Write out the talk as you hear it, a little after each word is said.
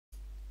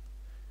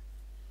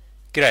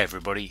G'day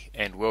everybody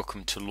and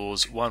welcome to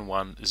Laws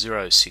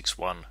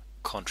 11061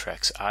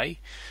 Contracts A,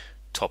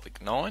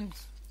 Topic 9.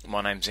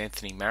 My name's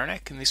Anthony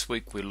MArinac and this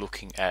week we're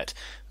looking at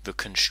the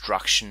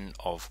construction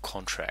of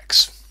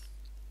contracts.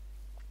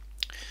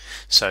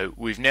 So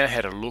we've now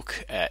had a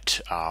look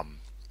at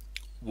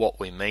what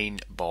we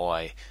mean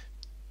by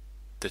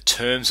the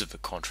terms of the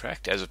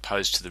contract as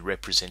opposed to the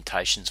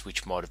representations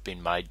which might have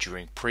been made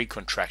during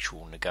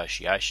pre-contractual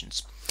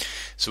negotiations.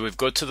 So we've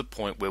got to the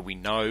point where we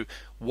know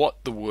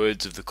what the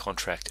words of the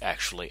contract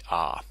actually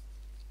are.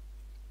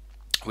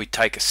 We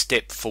take a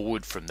step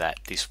forward from that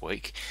this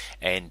week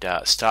and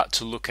start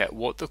to look at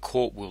what the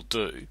court will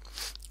do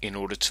in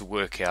order to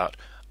work out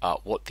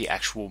what the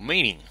actual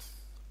meaning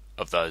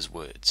of those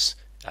words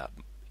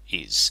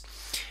is.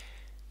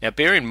 Now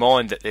bear in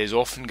mind that there's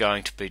often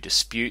going to be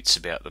disputes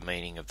about the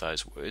meaning of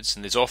those words,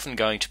 and there's often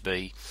going to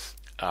be,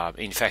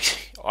 in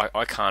fact, I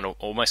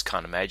almost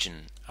can't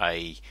imagine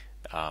a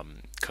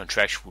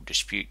contractual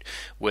dispute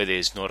where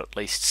there's not at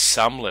least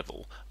some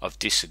level of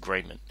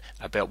disagreement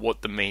about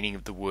what the meaning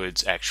of the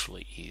words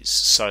actually is.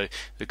 So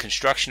the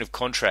construction of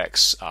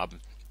contracts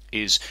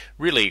is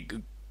really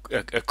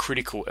a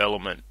critical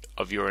element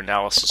of your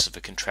analysis of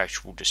a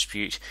contractual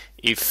dispute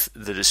if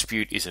the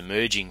dispute is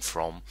emerging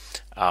from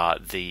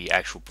the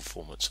actual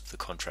performance of the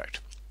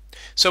contract.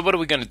 So what are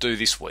we going to do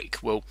this week?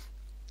 Well,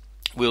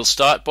 we'll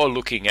start by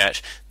looking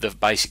at the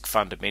basic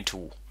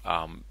fundamental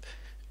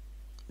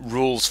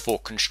rules for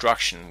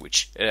construction,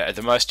 which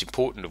the most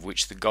important of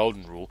which, the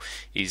golden rule,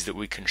 is that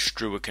we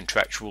construe a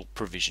contractual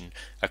provision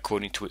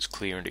according to its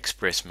clear and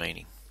express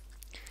meaning.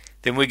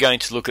 Then we're going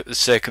to look at the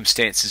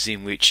circumstances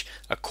in which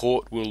a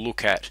court will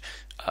look at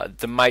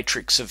the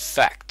matrix of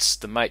facts,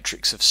 the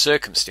matrix of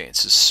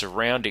circumstances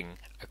surrounding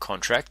a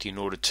contract in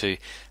order to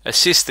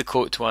assist the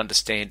court to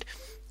understand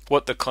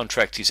what the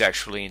contract is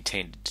actually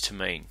intended to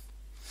mean.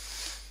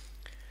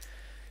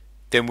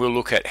 Then we'll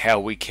look at how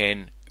we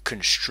can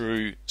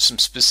construe some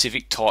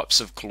specific types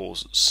of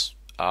clauses,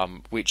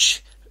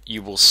 which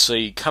you will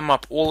see come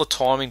up all the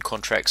time in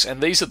contracts,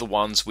 and these are the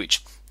ones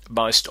which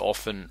most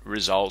often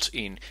result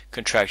in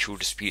contractual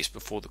disputes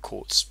before the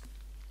courts.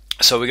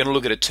 So we're going to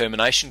look at a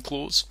termination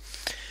clause,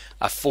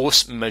 a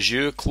force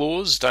majeure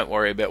clause. Don't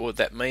worry about what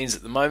that means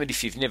at the moment.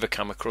 If you've never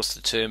come across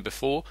the term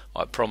before,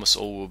 I promise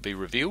all will be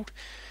revealed.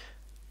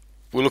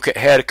 We'll look at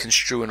how to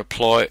construe and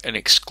apply an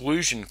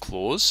exclusion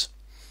clause.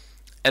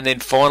 And then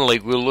finally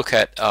we'll look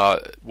at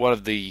one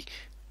of the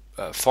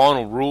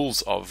final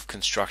rules of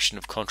construction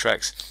of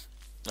contracts,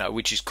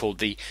 which is called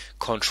the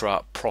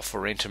contra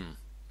proferentum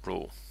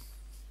rule.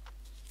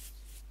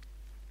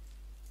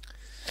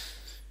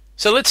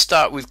 So let's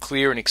start with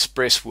clear and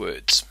express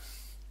words.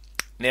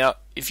 Now,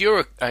 if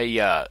you're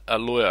a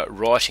lawyer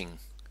writing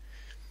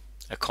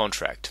a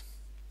contract,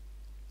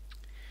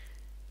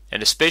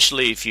 and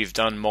especially if you've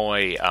done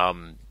my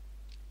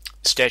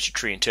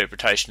statutory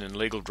interpretation and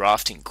legal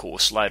drafting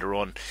course later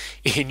on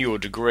in your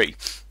degree,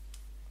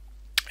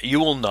 you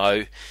will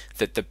know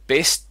that the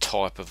best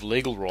type of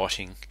legal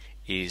writing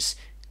is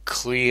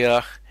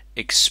clear,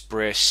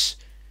 express,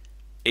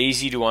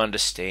 easy to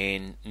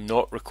understand,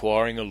 not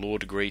requiring a law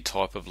degree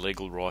type of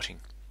legal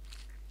writing.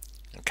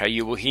 Okay,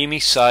 you will hear me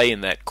say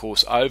in that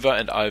course over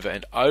and over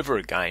and over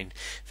again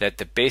that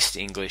the best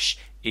English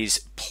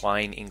is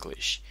plain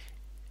English.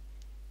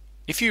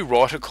 If you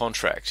write a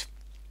contract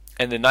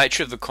and the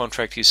nature of the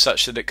contract is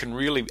such that it can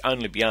really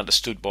only be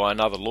understood by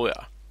another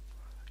lawyer,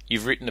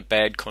 you've written a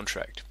bad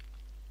contract.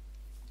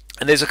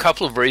 And there's a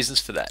couple of reasons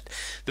for that.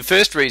 The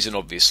first reason,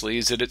 obviously,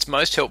 is that it's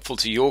most helpful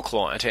to your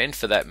client, and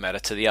for that matter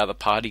to the other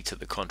party to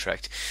the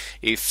contract,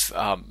 if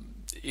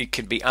it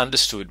can be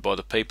understood by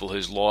the people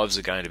whose lives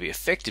are going to be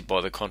affected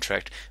by the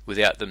contract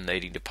without them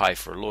needing to pay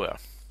for a lawyer.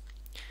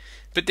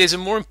 But there's a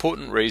more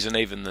important reason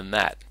even than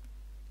that.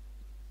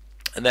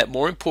 And that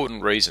more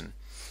important reason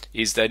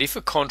is that if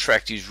a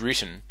contract is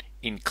written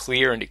in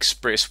clear and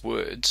express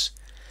words,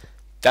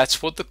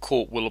 that's what the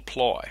court will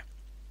apply.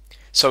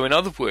 So in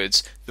other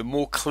words, the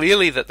more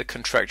clearly that the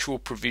contractual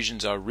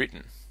provisions are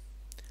written,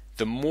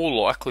 the more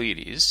likely it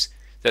is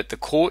that the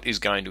court is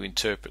going to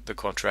interpret the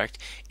contract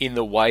in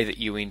the way that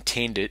you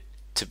intend it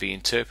to be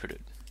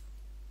interpreted.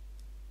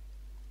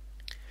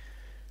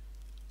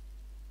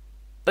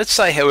 Let's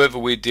say, however,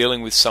 we're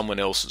dealing with someone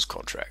else's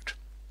contract.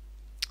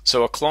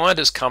 So a client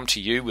has come to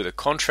you with a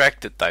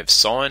contract that they've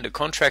signed, a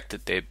contract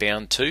that they're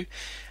bound to,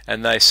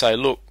 and they say,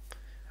 look,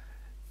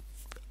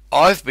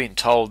 I've been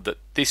told that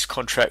this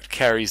contract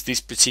carries this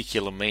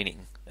particular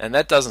meaning, and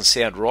that doesn't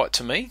sound right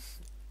to me,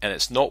 and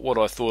it's not what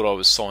I thought I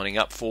was signing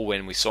up for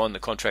when we signed the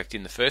contract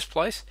in the first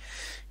place.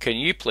 Can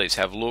you please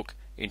have a look,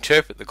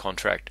 interpret the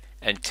contract,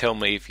 and tell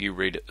me if you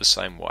read it the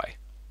same way?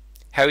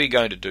 How are you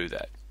going to do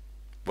that?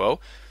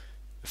 Well,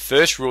 the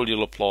first rule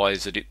you'll apply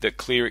is that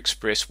clear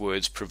express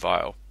words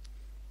prevail.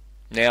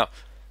 Now,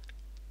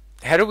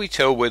 how do we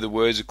tell where the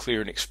words are clear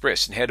and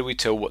express, and how do we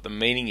tell what the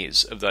meaning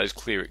is of those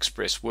clear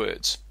express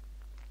words?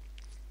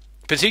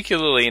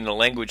 Particularly in a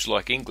language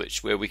like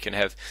English, where we can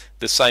have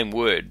the same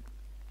word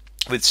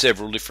with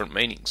several different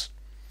meanings.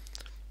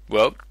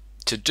 Well,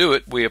 To do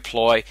it, we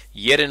apply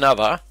yet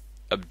another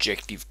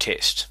objective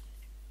test.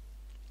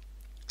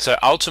 So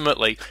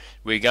ultimately,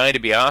 we're going to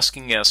be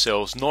asking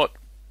ourselves not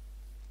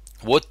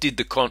what did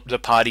the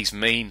parties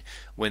mean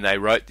when they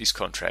wrote this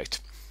contract,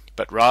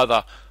 but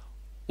rather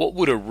what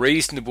would a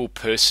reasonable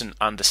person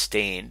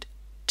understand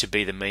to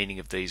be the meaning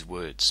of these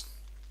words.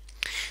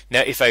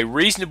 Now, if a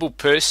reasonable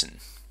person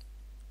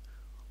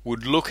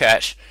would look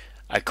at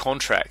a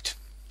contract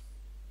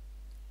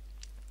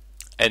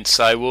and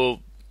say,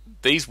 well,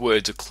 these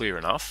words are clear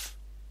enough,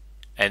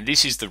 and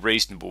this is the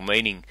reasonable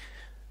meaning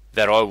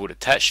that I would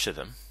attach to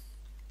them,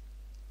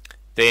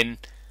 then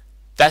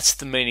that's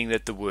the meaning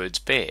that the words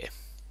bear.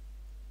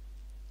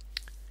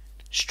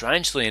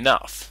 Strangely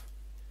enough,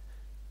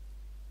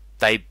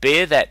 they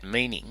bear that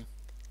meaning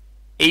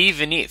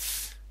even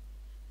if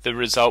the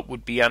result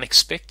would be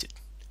unexpected.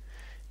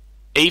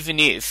 Even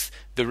if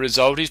the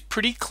result is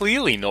pretty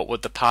clearly not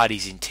what the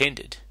parties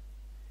intended.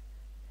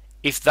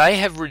 If they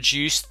have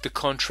reduced the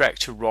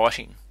contract to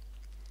writing,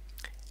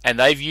 and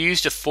they've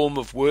used a form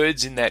of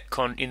words in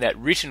that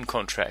written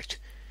contract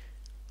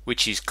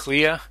which is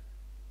clear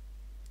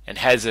and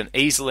has an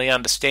easily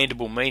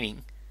understandable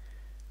meaning,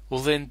 well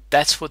then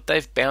that's what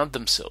they've bound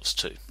themselves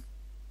to.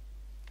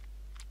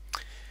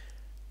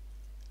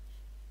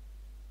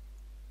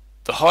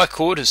 The High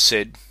Court has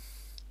said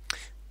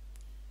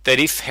that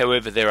if,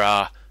 however, there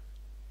are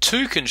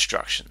two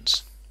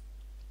constructions,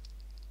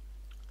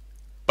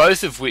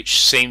 both of which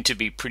seem to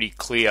be pretty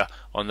clear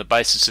on the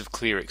basis of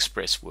clear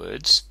express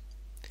words,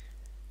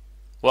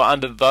 well,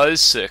 under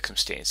those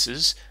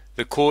circumstances,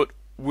 the court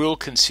will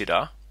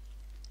consider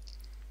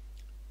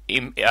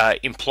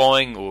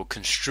implying or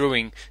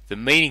construing the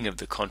meaning of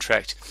the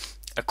contract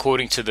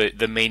according to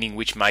the meaning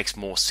which makes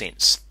more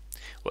sense.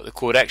 What the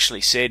court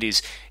actually said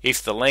is,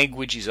 if the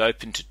language is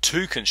open to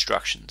two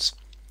constructions,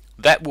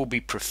 that will be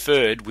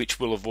preferred, which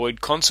will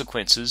avoid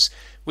consequences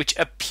which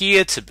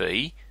appear to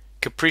be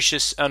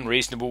capricious,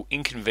 unreasonable,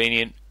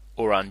 inconvenient,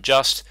 or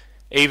unjust,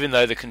 even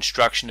though the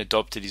construction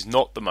adopted is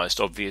not the most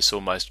obvious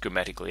or most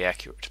grammatically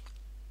accurate.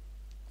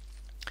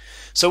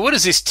 So what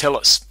does this tell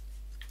us?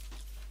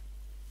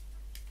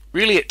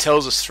 Really, it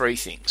tells us three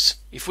things.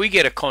 If we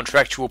get a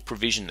contractual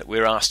provision that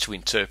we're asked to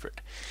interpret,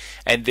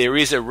 and there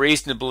is a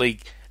reasonably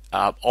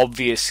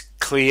obvious,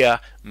 clear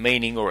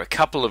meaning, or a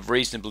couple of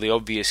reasonably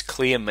obvious,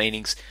 clear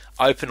meanings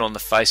open on the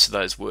face of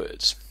those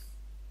words,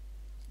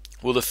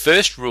 well, the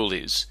first rule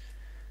is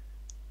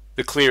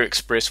the clear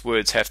express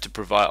words have to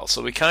prevail.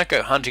 So we can't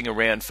go hunting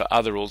around for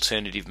other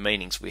alternative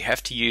meanings. We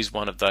have to use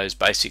one of those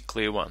basic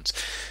clear ones.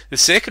 The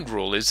second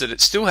rule is that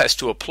it still has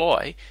to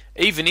apply,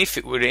 even if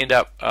it would end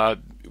up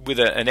with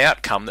an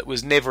outcome that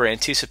was never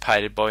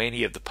anticipated by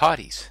any of the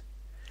parties.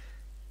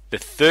 The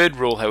third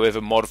rule,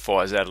 however,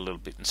 modifies that a little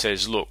bit and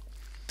says, look,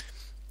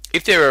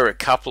 if there are a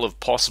couple of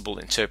possible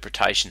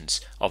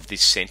interpretations of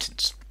this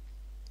sentence,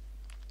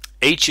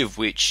 each of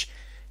which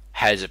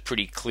has a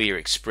pretty clear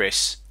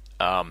express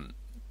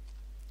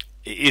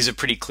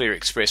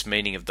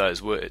meaning of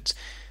those words,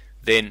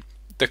 then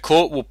the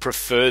court will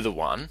prefer the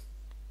one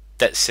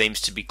that seems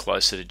to be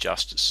closer to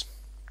justice.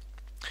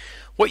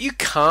 What you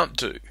can't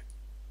do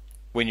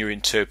when you're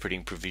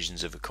interpreting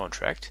provisions of a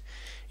contract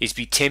is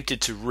be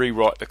tempted to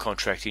rewrite the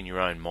contract in your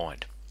own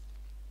mind.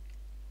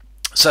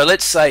 So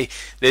let's say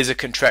there's a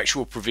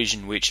contractual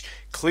provision which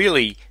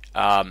clearly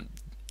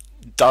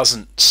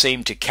doesn't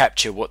seem to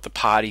capture what the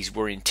parties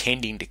were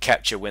intending to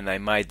capture when they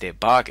made their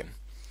bargain.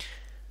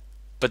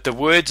 But the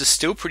words are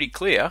still pretty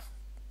clear.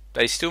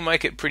 They still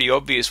make it pretty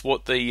obvious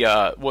what the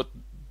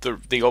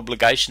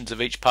obligations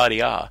of each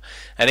party are,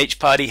 and each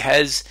party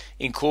has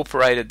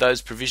incorporated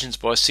those provisions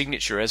by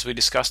signature, as we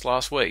discussed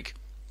last week.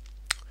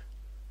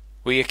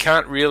 Well, you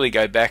can't really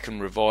go back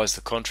and revise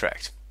the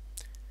contract.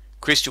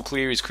 Crystal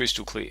clear is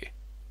crystal clear.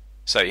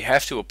 So you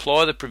have to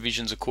apply the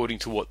provisions according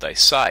to what they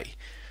say,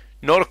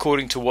 not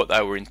according to what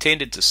they were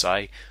intended to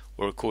say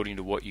or according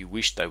to what you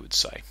wished they would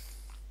say.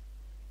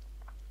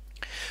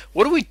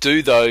 What do we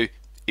do, though,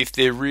 if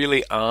there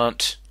really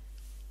aren't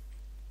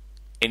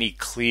any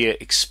clear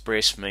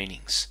express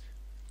meanings?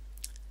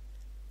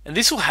 And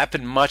this will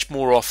happen much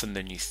more often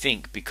than you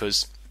think,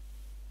 because,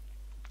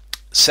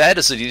 sad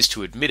as it is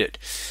to admit it,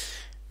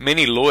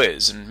 many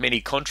lawyers and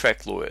many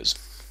contract lawyers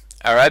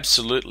are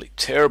absolutely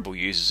terrible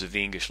users of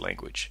the English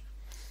language.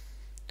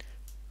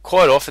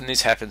 Quite often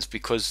this happens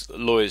because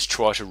lawyers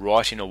try to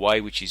write in a way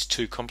which is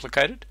too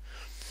complicated.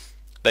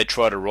 They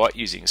try to write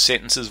using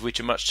sentences which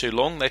are much too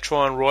long. They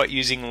try and write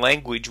using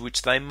language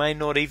which they may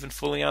not even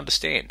fully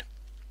understand.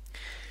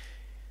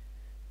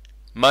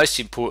 Most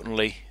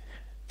importantly,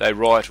 they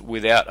write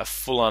without a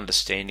full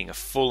understanding, a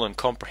full and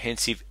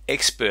comprehensive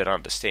expert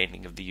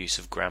understanding of the use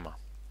of grammar.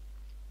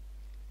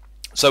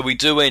 So we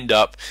do end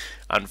up,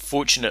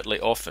 unfortunately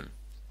often,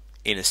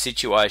 in a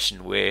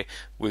situation where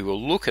we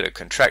will look at a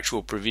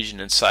contractual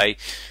provision and say,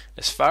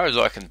 as far as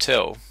I can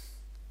tell,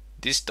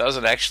 this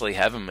doesn't actually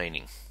have a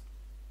meaning.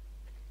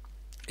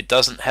 It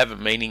doesn't have a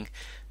meaning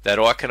that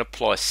I can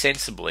apply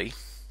sensibly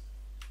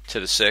to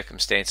the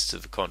circumstances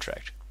of the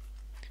contract.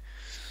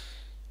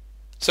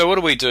 So what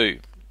do we do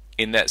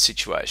in that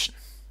situation?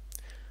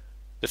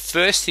 The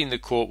first thing the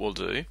court will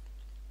do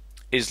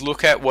is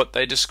look at what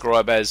they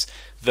describe as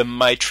the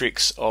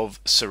matrix of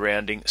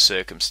surrounding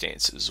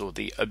circumstances, or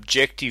the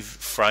objective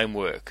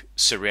framework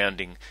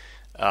surrounding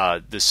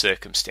the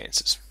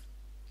circumstances.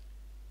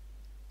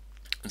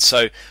 And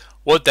so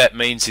what that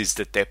means is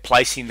that they're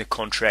placing the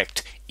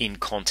contract in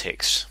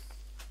context.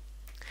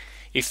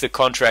 If the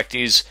contract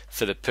is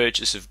for the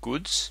purchase of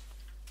goods,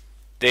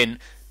 then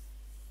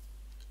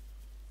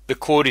the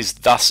court is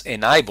thus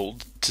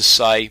enabled to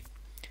say,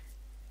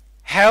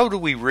 how do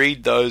we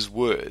read those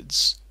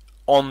words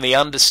on the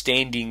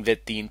understanding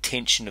that the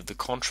intention of the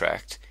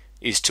contract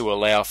is to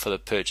allow for the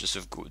purchase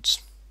of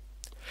goods?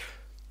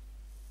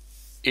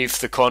 If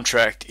the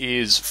contract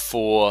is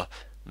for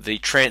the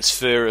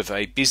transfer of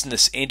a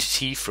business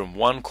entity from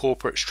one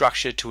corporate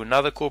structure to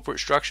another corporate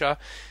structure,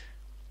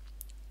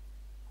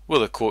 well,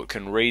 the court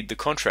can read the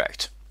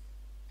contract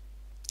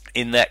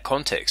in that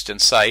context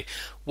and say,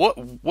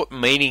 what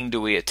meaning do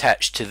we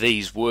attach to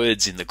these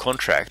words in the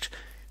contract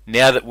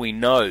now that we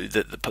know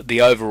that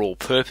the overall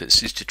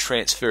purpose is to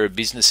transfer a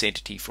business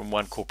entity from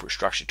one corporate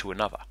structure to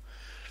another?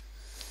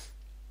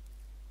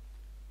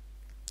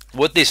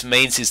 What this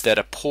means is that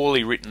a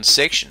poorly written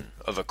section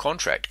of a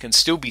contract can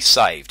still be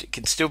saved, it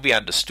can still be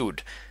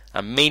understood,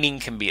 a meaning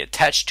can be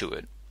attached to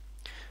it,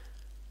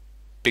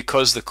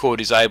 because the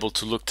court is able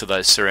to look to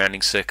those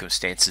surrounding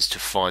circumstances to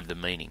find the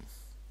meaning.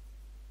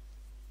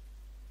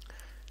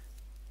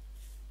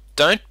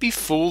 Don't be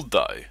fooled,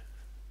 though,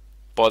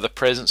 by the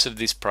presence of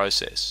this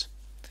process.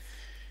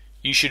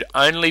 You should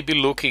only be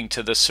looking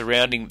to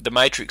the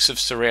matrix of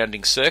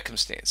surrounding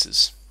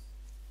circumstances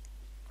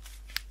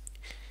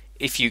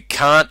if you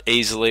can't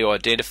easily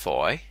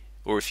identify,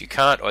 or if you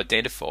can't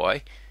identify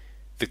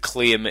the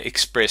clear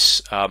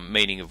express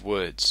meaning of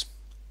words.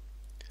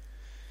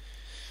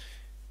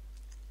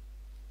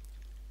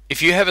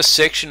 If you have a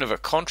section of a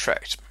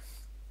contract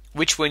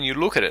which, when you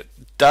look at it,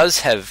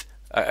 does have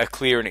a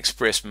clear and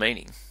express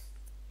meaning,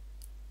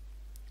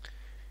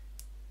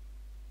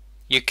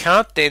 you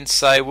can't then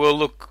say, well,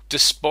 look,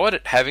 despite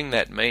it having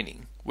that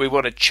meaning, we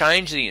want to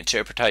change the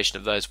interpretation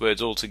of those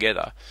words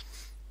altogether,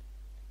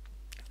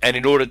 and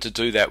in order to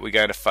do that, we're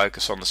going to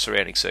focus on the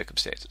surrounding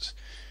circumstances.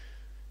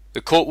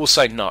 The court will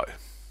say no.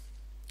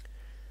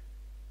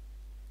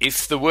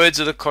 If the words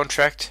of the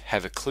contract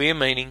have a clear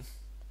meaning,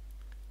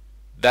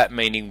 that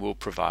meaning will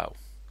prevail.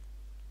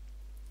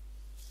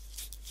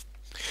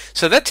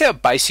 So that's our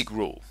basic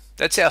rule.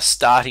 That's our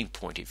starting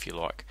point, if you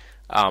like,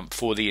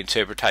 for the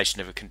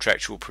interpretation of a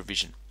contractual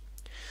provision.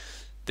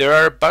 There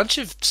are a bunch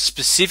of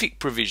specific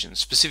provisions,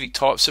 specific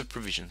types of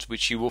provisions,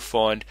 which you will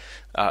find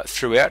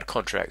throughout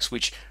contracts,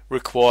 which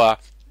require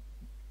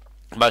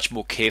much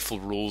more careful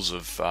rules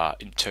of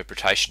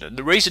interpretation. And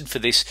the reason for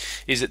this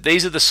is that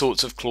these are the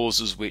sorts of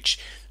clauses which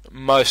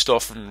most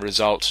often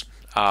result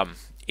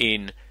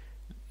in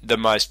the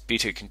most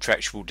bitter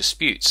contractual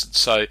disputes. And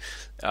so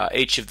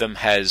each of them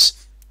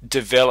has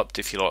developed,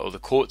 if you like, or the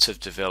courts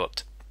have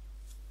developed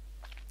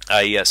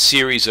a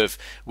series of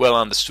well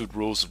understood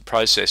rules and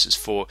processes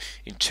for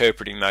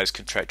interpreting those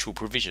contractual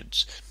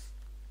provisions.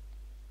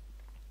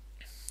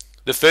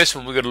 The first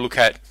one we've got to look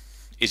at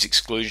is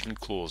exclusion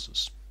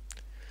clauses.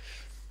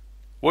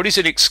 What is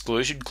an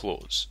exclusion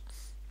clause?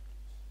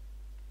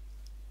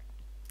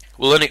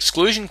 Well, an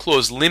exclusion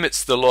clause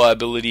limits the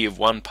liability of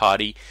one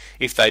party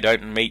if they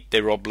don't meet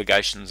their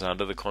obligations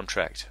under the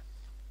contract.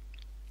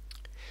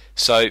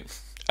 So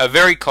a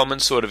very common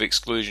sort of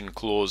exclusion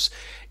clause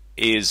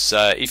is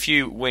if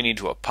you went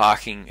into a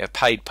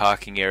paid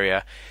parking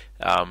area,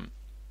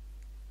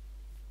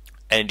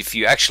 and if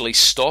you actually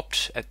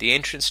stopped at the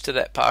entrance to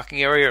that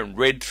parking area and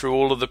read through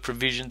all of the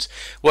provisions,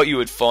 what you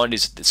would find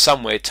is that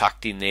somewhere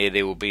tucked in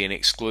there will be an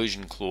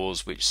exclusion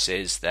clause which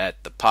says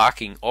that the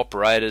parking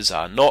operators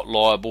are not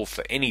liable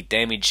for any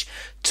damage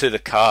to the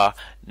car,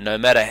 no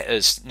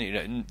matter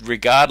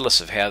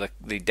regardless of how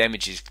the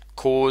damage is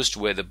caused,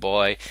 whether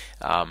by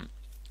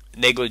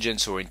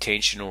negligence or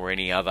intention or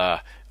any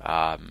other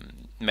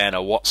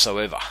manner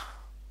whatsoever.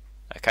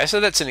 Okay, so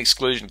that's an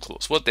exclusion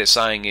clause. What they're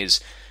saying is,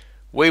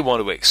 we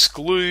want to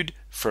exclude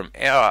from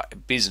our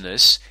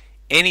business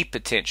any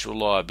potential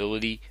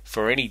liability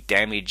for any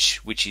damage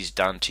which is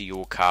done to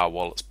your car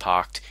while it's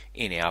parked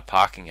in our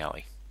parking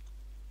alley.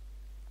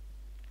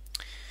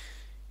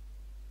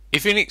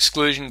 If an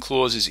exclusion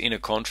clause is in a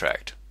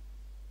contract,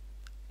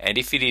 and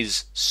if it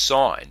is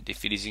signed,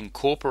 if it is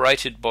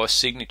incorporated by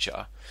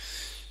signature,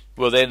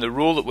 well then the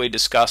rule that we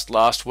discussed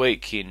last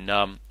week in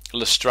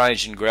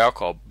Lestrange and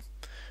Graucob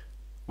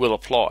will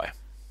apply.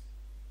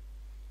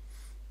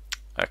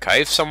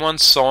 Okay, if someone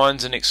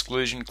signs an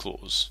exclusion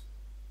clause,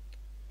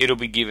 it'll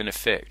be given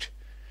effect.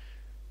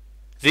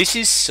 This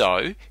is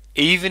so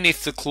even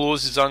if the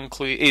clause is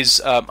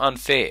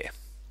unfair,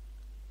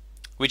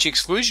 which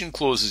exclusion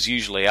clauses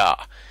usually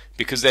are,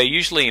 because they're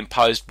usually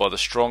imposed by the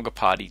stronger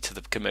party to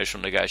the commercial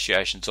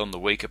negotiations on the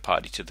weaker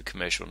party to the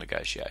commercial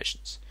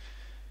negotiations.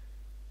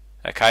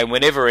 Okay,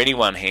 whenever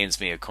anyone hands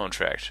me a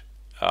contract,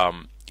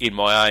 in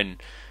my own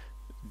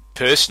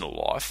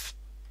personal life,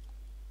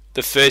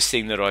 the first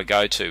thing that I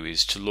go to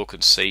is to look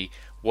and see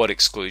what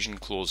exclusion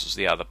clauses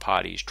the other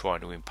party is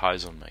trying to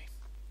impose on me.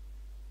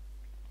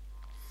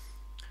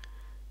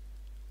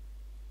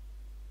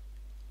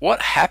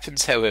 What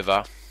happens,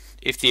 however,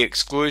 if the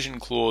exclusion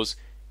clause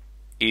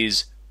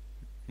is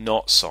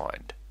not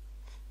signed?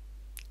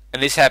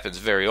 And this happens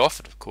very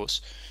often, of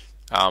course.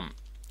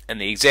 And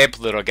the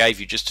example that I gave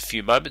you just a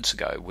few moments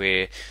ago,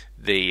 where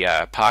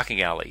the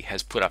parking alley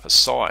has put up a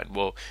sign,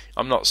 well,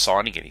 I'm not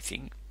signing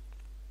anything.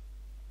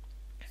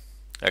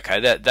 Okay,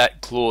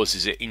 that clause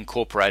is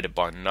incorporated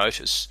by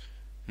notice,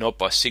 not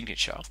by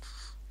signature.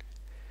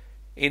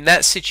 In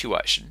that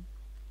situation,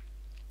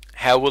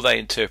 how will they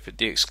interpret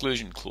the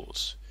exclusion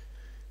clause?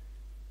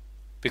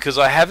 Because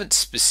I haven't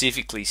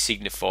specifically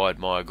signified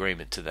my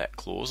agreement to that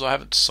clause, I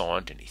haven't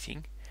signed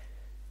anything.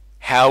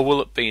 How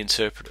will it be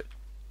interpreted?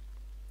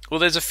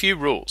 Well, there's a few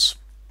rules.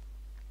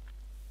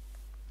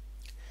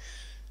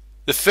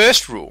 The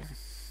first rule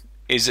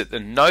is that the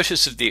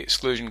notice of the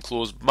exclusion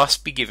clause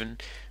must be given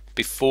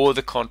before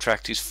the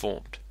contract is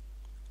formed.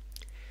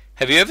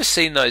 Have you ever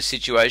seen those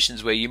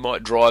situations where you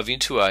might drive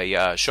into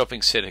a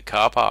shopping centre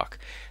car park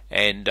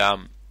and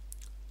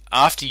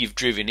after you've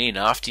driven in,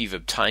 after you've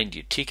obtained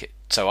your ticket,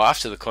 so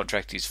after the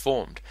contract is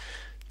formed,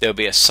 there'll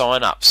be a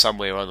sign up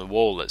somewhere on the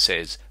wall that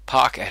says,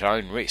 "Park at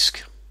own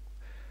risk"?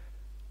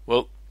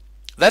 Well,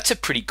 that's a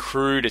pretty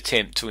crude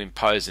attempt to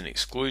impose an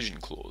exclusion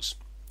clause.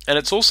 And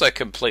it's also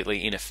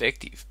completely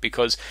ineffective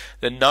because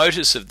the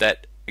notice of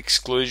that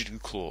exclusion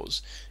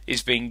clause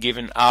is being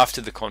given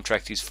after the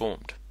contract is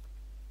formed.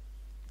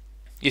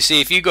 You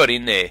see, if you got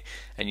in there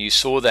and you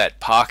saw that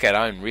 "park at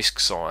own risk"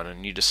 sign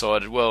and you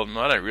decided, well,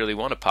 I don't really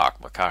want to park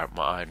my car at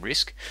my own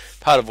risk.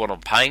 Part of what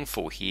I'm paying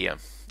for here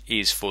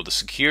is for the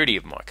security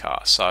of my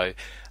car. So,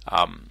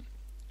 I'm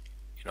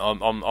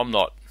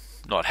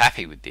not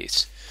happy with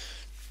this.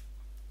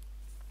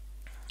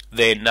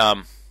 Then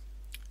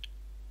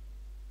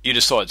you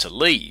decide to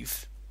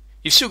leave.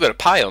 You've still got to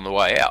pay on the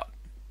way out.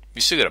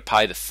 You've still got to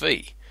pay the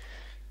fee.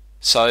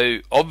 So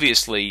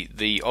obviously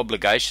the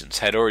obligations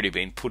had already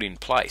been put in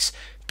place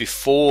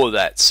before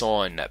that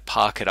sign, that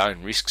 "park at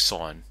own risk"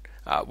 sign,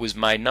 was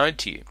made known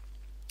to you.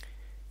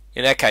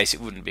 In that case, it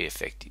wouldn't be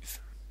effective.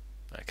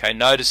 Okay,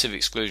 notice of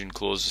exclusion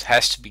clauses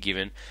has to be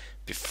given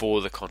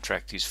before the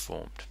contract is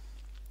formed.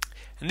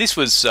 And this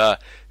was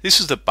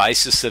the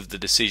basis of the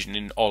decision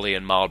in Ollie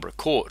and Marlborough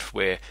Court,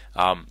 where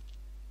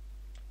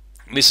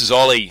Mrs.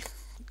 Ollie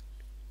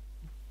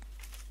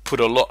put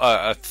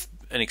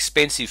an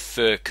expensive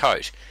fur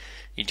coat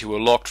into a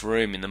locked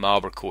room in the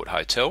Marlborough Court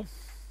Hotel,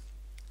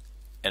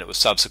 and it was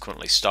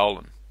subsequently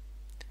stolen.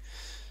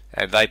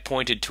 And they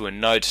pointed to a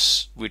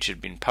notice which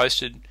had been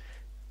posted,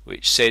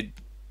 which said,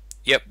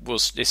 we'll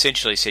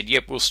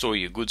store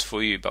your goods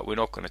for you, but we're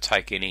not going to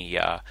take any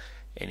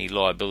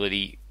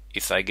liability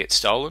if they get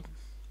stolen.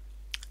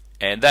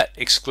 And that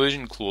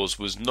exclusion clause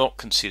was not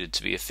considered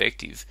to be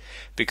effective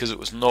because it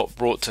was not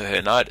brought to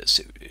her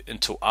notice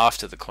until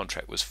after the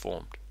contract was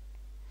formed.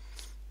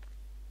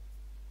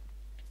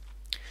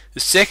 The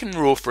second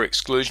rule for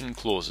exclusion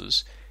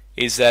clauses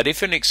is that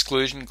if an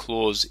exclusion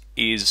clause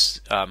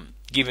is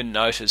given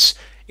notice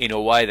in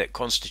a way that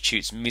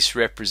constitutes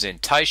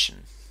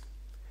misrepresentation,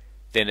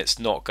 then it's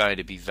not going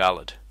to be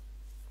valid.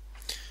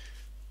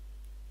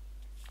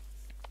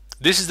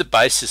 This is the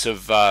basis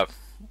of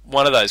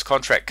one of those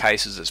contract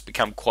cases that's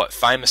become quite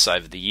famous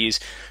over the years,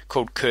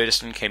 called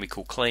Curtis and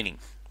Chemical Cleaning.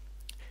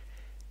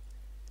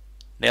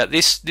 Now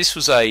this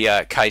was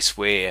a case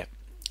where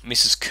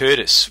Mrs.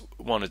 Curtis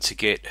wanted to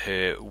get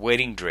her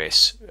wedding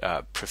dress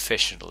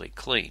professionally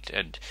cleaned,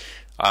 and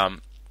I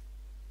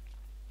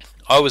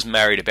was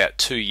married about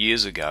 2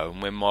 years ago,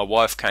 and when my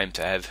wife came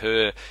to have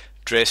her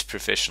dress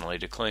professionally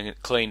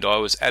cleaned, I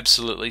was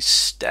absolutely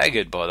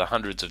staggered by the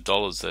hundreds of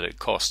dollars that it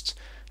costs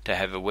to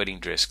have a wedding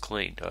dress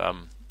cleaned.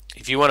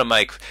 If you want to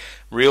make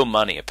real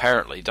money,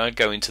 apparently, don't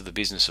go into the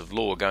business of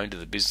law, go into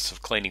the business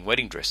of cleaning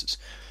wedding dresses.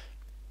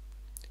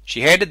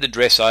 She handed the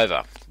dress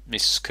over,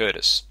 Mrs.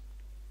 Curtis,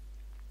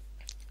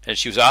 and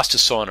she was asked to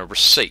sign a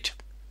receipt.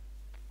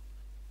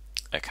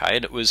 Okay,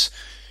 and it was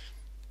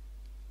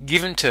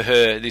given to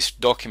her, this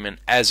document,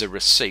 as a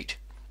receipt.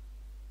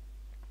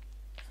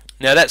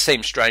 Now that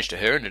seemed strange to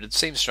her, and it had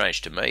seemed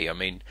strange to me. I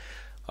mean,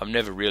 I've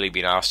never really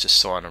been asked to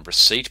sign a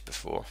receipt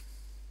before.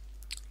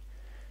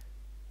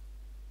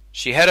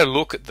 She had a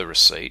look at the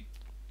receipt,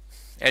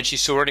 and she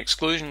saw an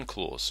exclusion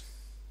clause.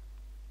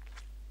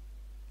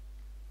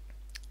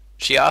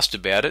 She asked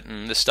about it,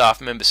 and the staff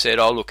member said,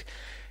 "Oh, look,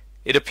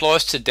 it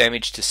applies to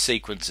damage to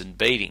sequins and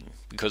beading,"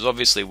 because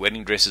obviously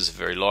wedding dresses are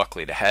very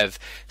likely to have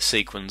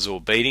sequins or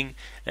beading,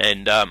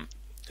 and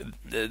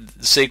the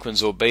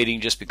sequins or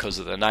beading, just because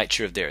of the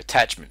nature of their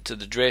attachment to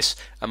the dress,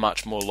 are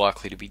much more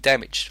likely to be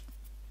damaged.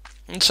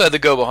 And so the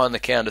girl behind the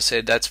counter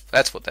said,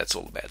 that's what that's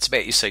all about. It's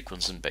about your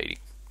sequins and beading.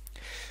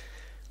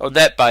 On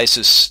that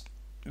basis,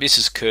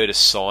 Mrs. Curtis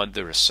signed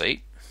the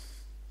receipt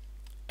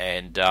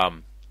and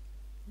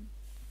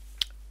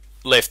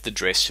left the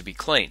dress to be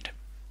cleaned.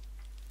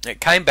 It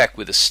came back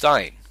with a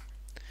stain.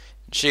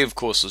 She, of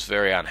course, was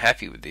very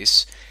unhappy with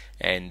this,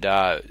 and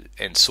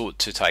sought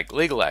to take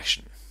legal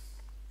action.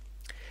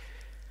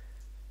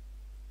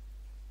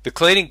 The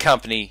cleaning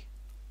company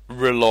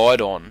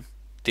relied on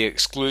the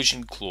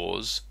exclusion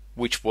clause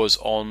which was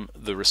on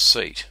the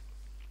receipt.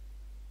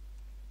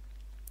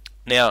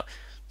 Now,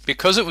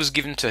 because it was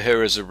given to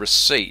her as a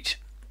receipt,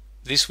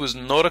 this was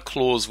not a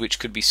clause which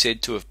could be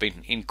said to have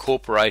been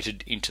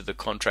incorporated into the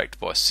contract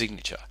by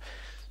signature,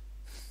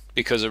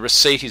 because a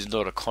receipt is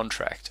not a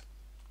contract.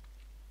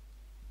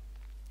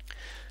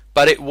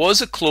 But it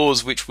was a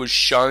clause which was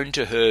shown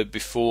to her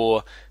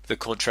before the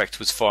contract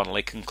was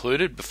finally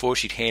concluded, before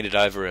she'd handed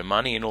over her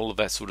money and all of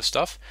that sort of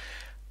stuff.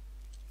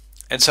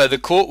 And so the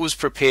court was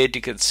prepared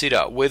to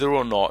consider whether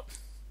or not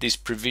this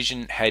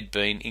provision had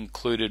been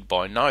included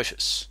by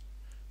notice.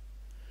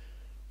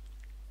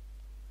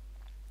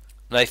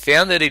 They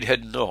found that it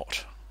had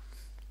not.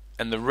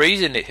 And the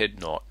reason it had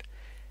not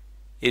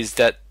is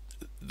that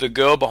the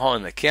girl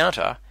behind the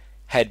counter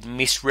had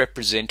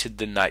misrepresented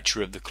the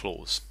nature of the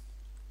clause.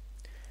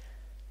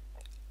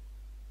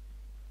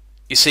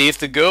 You see, if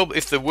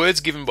the words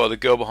given by the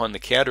girl behind the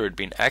counter had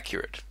been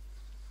accurate,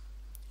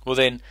 well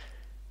then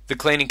the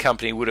cleaning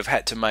company would have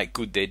had to make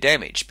good their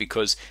damage,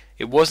 because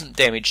it wasn't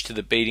damage to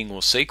the beading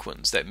or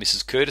sequins that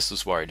Mrs. Curtis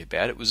was worried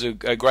about. It was a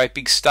great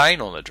big stain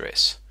on the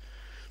dress.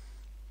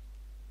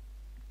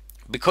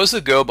 Because the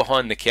girl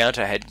behind the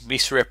counter had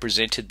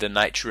misrepresented the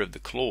nature of the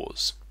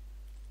clause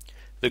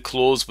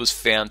was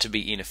found to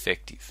be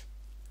ineffective.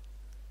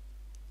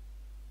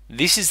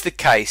 This is the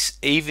case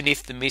even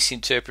if the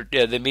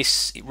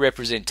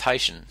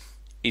misrepresentation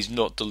is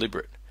not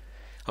deliberate.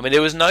 I mean,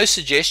 there was no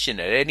suggestion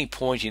at any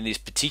point in this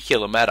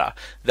particular matter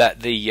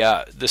that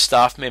the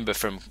staff member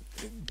from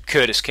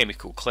Curtis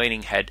Chemical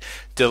Cleaning had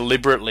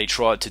deliberately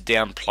tried to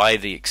downplay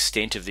the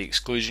extent of the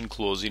exclusion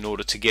clause in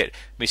order to get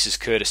Mrs.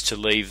 Curtis to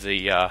leave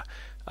the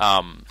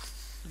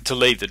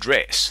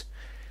dress.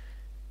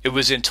 It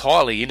was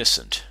entirely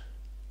innocent,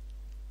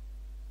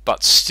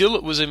 but still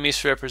it was a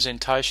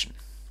misrepresentation,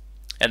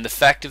 and the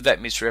fact of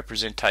that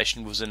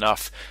misrepresentation was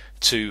enough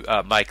to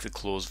make the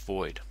clause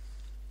void.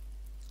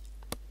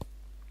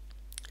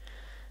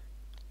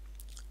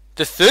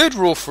 The third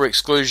rule for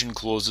exclusion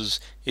clauses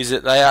is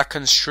that they are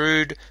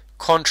construed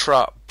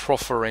contra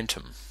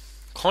proferentum.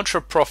 Contra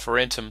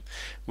proferentum,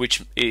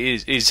 which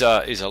is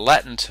a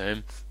Latin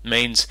term,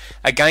 means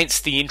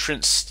against the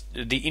interest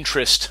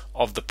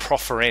of the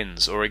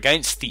proferens, or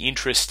against the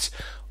interests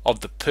of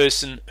the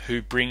person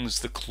who brings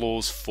the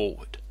clause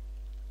forward.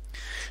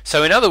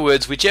 So in other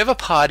words, whichever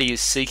party is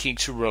seeking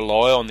to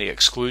rely on the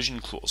exclusion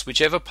clause,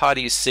 whichever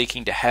party is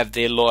seeking to have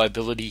their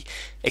liability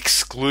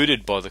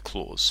excluded by the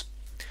clause,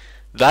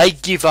 they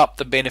give up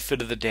the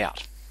benefit of the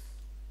doubt.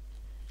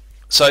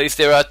 So if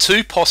there are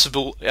two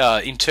possible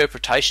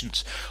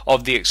interpretations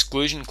of the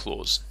exclusion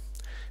clause,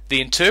 the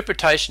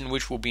interpretation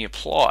which will be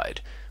applied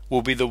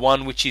will be the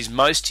one which is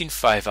most in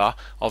favour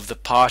of the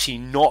party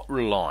not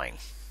relying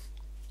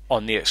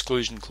on the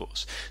exclusion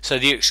clause. So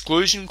the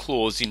exclusion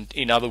clause,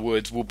 in other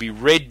words, will be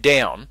read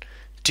down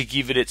to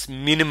give it its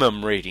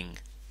minimum reading,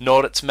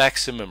 not its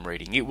maximum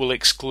reading. It will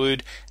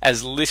exclude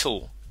as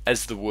little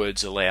as the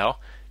words allow,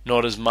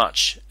 not as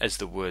much as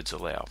the words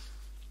allow.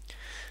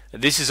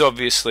 This is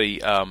obviously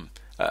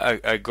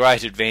a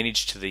great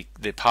advantage to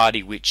the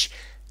party which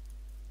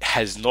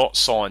has not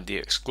signed the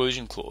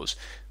exclusion clause,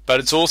 but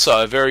it's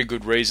also a very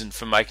good reason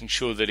for making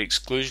sure that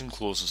exclusion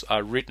clauses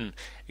are written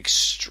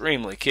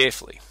extremely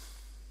carefully.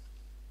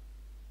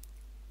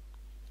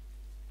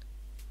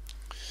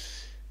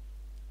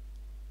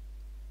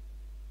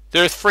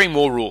 There are three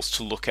more rules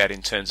to look at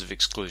in terms of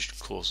exclusion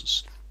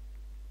clauses.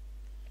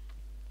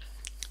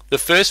 The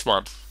first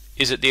one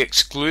is that the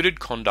excluded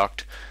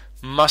conduct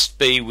must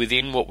be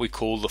within what we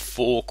call the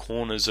four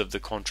corners of the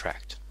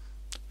contract.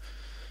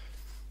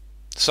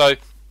 So,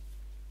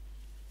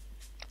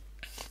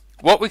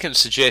 what we can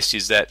suggest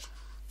is that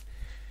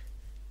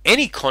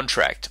any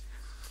contract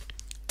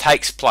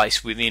takes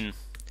place within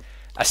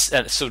a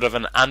sort of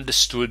an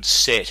understood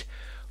set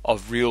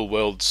of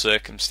real-world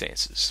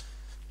circumstances.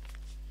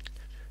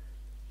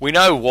 We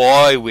know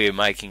why we're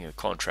making a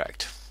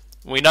contract.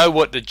 We know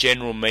what the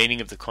general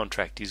meaning of the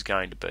contract is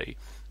going to be.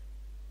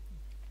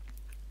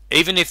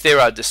 Even if there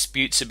are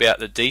disputes about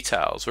the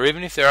details, or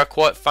even if there are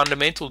quite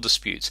fundamental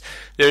disputes,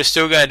 there are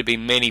still going to be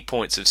many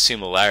points of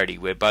similarity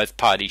where both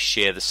parties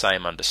share the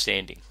same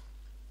understanding.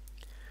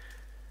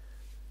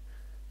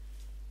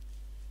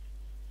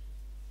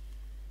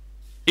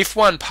 If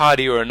one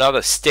party or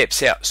another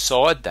steps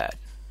outside that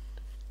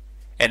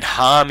and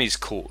harm is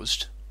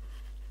caused,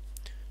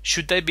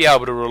 should they be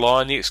able to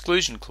rely on the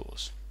exclusion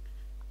clause?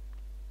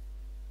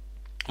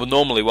 Well,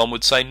 normally one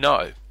would say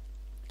no.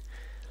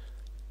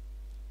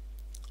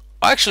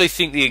 I actually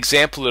think the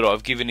example that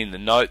I've given in the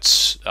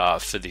notes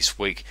for this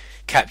week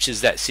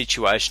captures that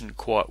situation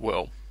quite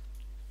well.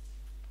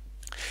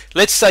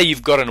 Let's say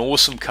you've got an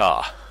awesome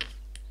car.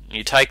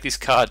 You take this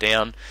car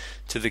down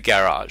to the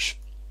garage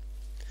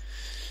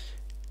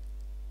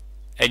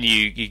and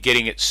you're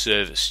getting it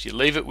serviced. You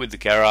leave it with the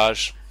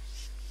garage.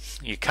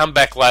 You come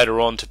back later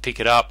on to pick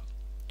it up,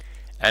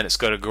 and it's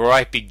got a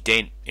great big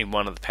dent in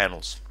one of the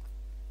panels.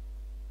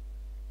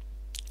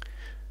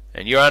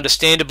 And you're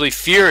understandably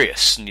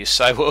furious, and you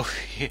say, well,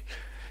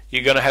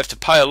 you're going to have to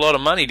pay a lot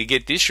of money to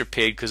get this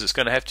repaired because it's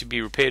going to have to be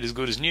repaired as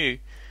good as new.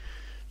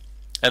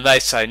 And they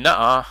say,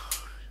 nah,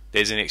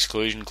 there's an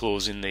exclusion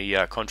clause in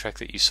the contract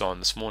that you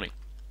signed this morning.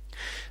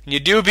 And you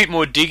do a bit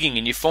more digging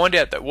and you find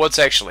out that what's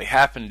actually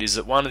happened is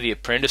that one of the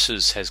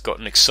apprentices has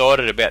gotten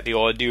excited about the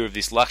idea of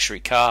this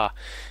luxury car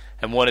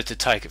and wanted to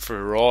take it for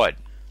a ride.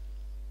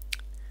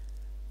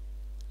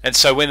 And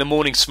so when the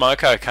morning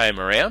smoko came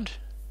around,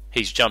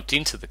 he's jumped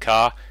into the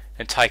car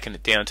and taken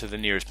it down to the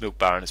nearest milk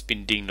bar and it's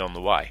been dinged on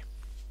the way.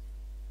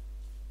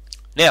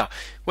 Now,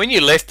 when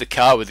you left the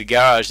car with the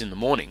garage in the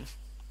morning,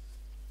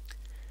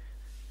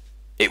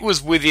 it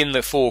was within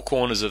the four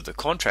corners of the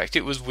contract.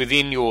 It was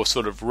within your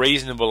sort of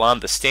reasonable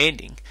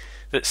understanding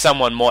that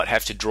someone might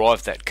have to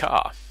drive that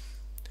car.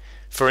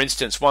 For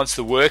instance, once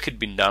the work had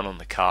been done on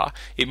the car,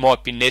 it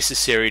might be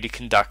necessary to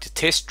conduct a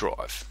test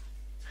drive.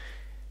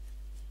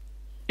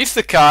 If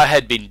the car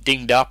had been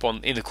dinged up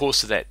in the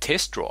course of that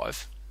test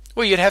drive,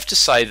 well, you'd have to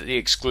say that the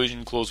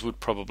exclusion clause would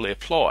probably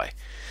apply,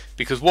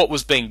 because what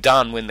was being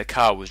done when the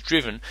car was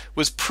driven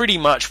was pretty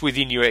much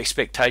within your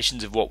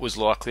expectations of what was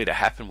likely to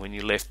happen when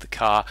you left the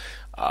car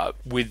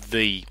with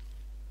the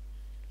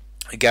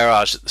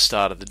garage at the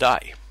start of the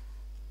day.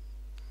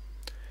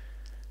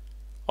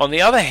 On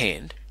the other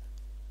hand,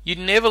 you'd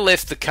never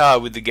left the car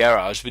with the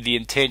garage with the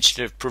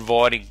intention of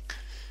providing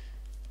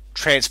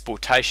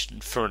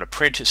transportation for an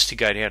apprentice to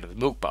go down to the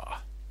milk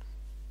bar.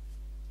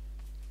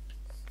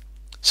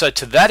 So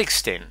to that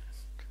extent,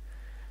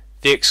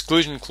 the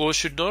exclusion clause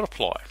should not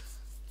apply,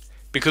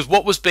 because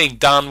what was being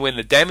done when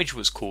the damage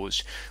was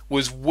caused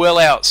was well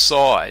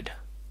outside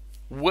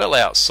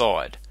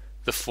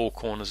the four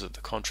corners of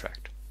the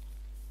contract.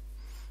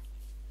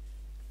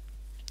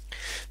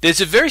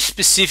 There's a very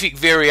specific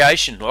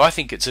variation, well, I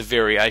think it's a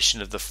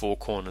variation of the four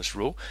corners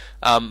rule.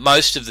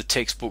 Most of the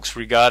textbooks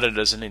regard it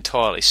as an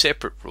entirely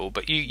separate rule,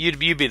 but you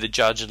be the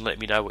judge and let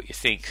me know what you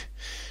think.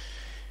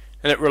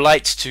 And it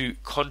relates to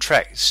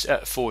contracts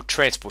for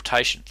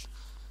transportation.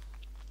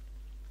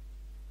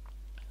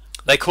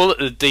 They call it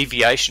the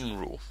deviation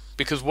rule,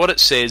 because what it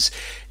says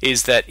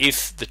is that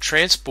if the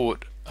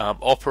transport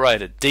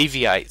operator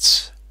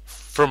deviates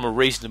from a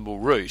reasonable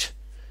route,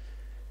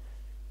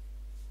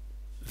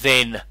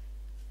 then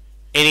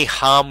any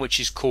harm which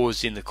is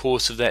caused in the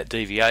course of that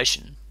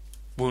deviation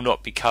will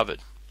not be covered.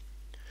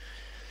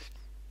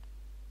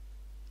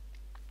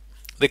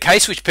 The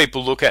case which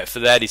people look at for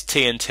that is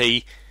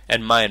TNT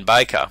and May and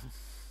Baker.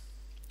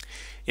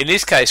 In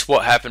this case,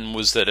 what happened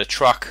was that a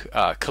truck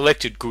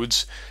collected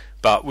goods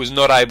but was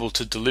not able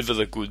to deliver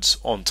the goods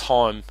on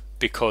time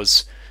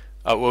because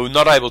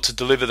not able to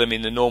deliver them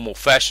in the normal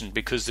fashion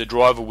because the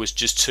driver was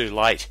just too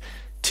late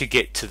to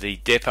get to the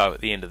depot at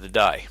the end of the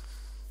day.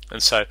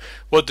 And so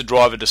what the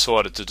driver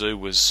decided to do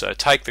was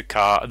take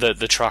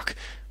the truck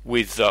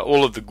with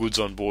all of the goods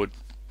on board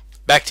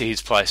back to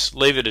his place,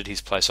 leave it at his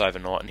place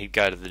overnight, and he'd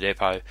go to the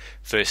depot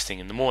first thing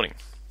in the morning.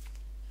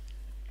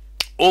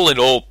 All in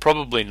all,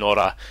 probably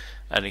not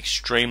an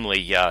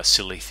extremely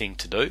silly thing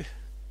to do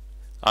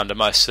under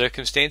most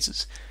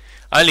circumstances.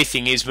 Only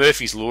thing is,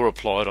 Murphy's Law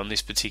applied on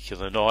this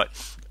particular night,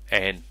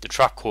 and the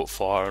truck caught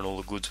fire and all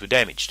the goods were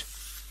damaged.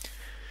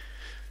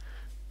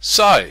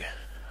 So,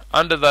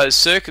 under those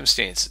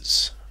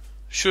circumstances,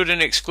 should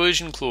an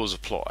exclusion clause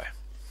apply?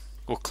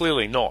 Well,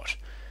 clearly not,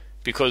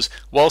 because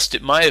whilst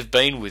it may have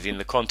been within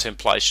the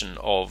contemplation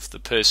of the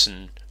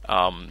person,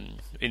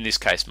 in this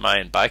case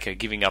May and Baker,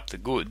 giving up the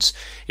goods,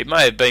 it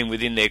may have been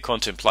within their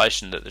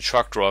contemplation that the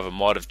truck driver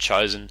might have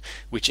chosen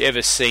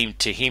whichever seemed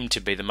to him to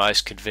be the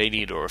most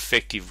convenient or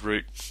effective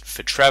route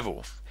for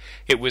travel.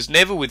 It was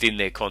never within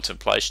their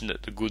contemplation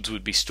that the goods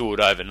would be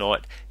stored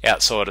overnight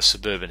outside a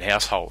suburban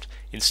household,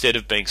 instead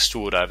of being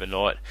stored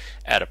overnight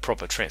at a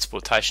proper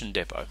transportation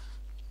depot.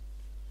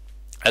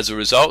 As a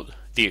result,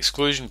 the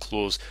exclusion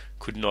clause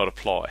could not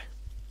apply.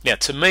 Now,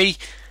 to me,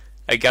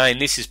 again,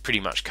 this is pretty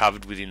much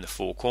covered within the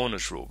four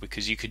corners rule,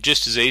 because you could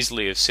just as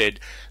easily have said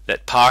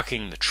that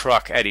parking the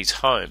truck at his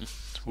home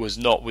was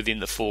not within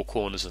the four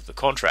corners of the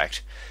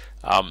contract.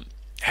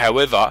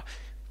 However,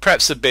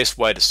 perhaps the best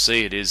way to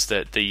see it is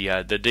that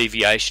the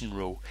deviation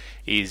rule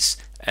is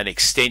an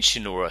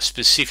extension or a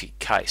specific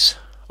case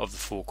of the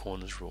four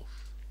corners rule.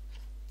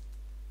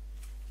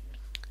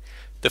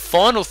 The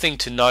final thing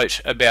to note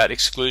about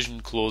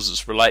exclusion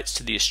clauses relates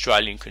to the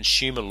Australian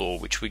consumer law,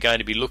 which we're going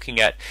to be looking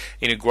at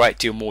in a great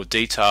deal more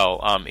detail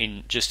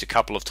in just a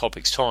couple of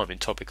topics' time, in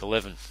topic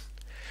 11.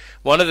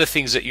 One of the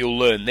things that you'll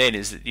learn then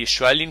is that the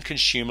Australian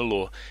consumer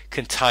law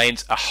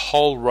contains a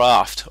whole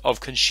raft of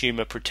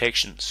consumer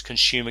protections,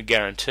 consumer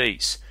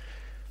guarantees.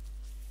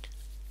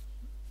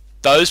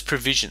 Those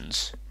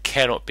provisions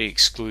cannot be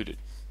excluded.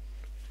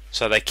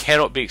 So they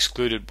cannot be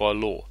excluded by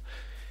law.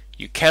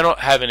 You cannot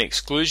have an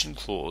exclusion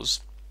clause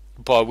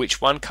by which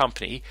one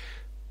company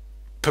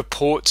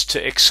purports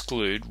to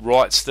exclude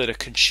rights that a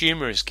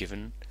consumer is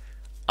given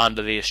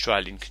under the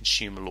Australian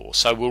consumer law.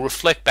 So we'll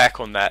reflect back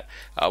on that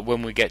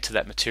when we get to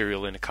that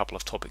material in a couple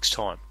of topics'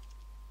 time.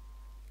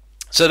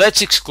 So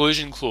that's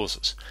exclusion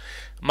clauses.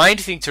 Main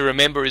thing to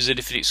remember is that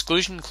if an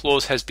exclusion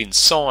clause has been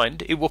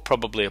signed, it will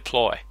probably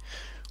apply.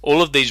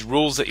 All of these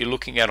rules that you're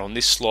looking at on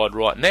this slide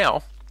right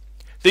now,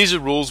 these are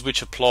rules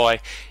which apply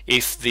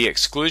if the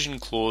exclusion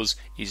clause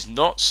is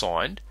not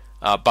signed,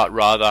 but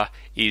rather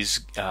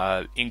is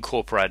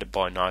incorporated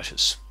by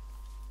notice.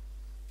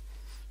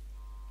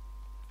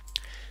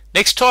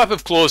 Next type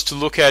of clause to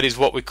look at is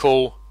what we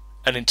call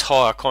an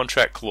entire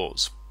contract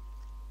clause.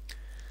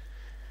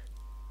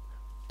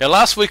 Now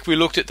last week we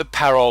looked at the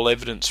parole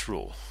evidence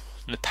rule.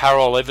 And the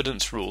parole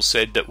evidence rule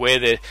said that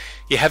where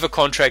you have a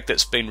contract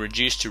that's been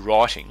reduced to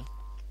writing,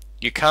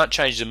 you can't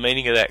change the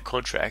meaning of that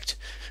contract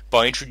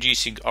by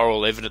introducing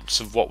oral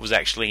evidence of what was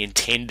actually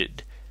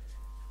intended.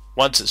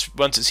 Once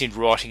it's in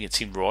writing,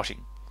 it's in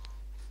writing.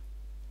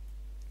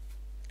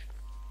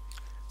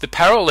 The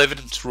parole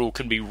evidence rule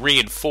can be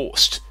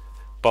reinforced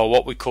by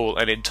what we call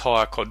an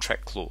entire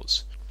contract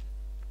clause.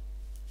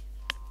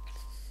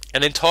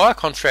 An entire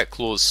contract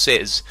clause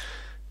says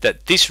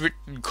that this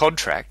written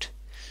contract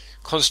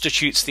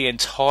constitutes the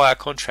entire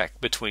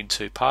contract between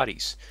two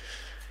parties.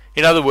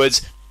 In other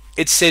words,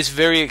 it says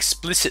very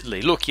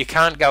explicitly, look, you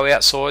can't go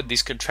outside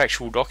this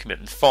contractual document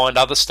and find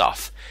other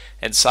stuff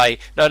and say,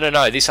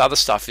 no, this other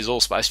stuff is all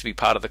supposed to be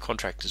part of the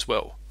contract as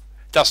well.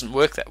 It doesn't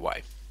work that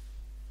way.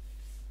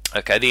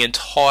 Okay, the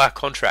entire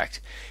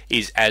contract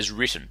is as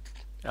written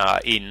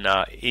in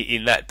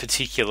that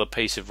particular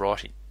piece of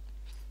writing.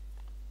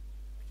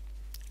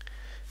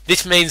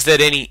 This means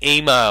that any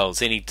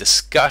emails, any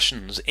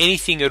discussions,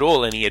 anything at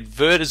all, any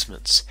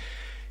advertisements,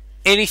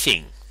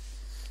 anything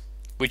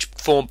which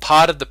form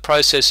part of the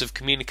process of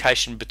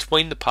communication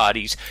between the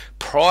parties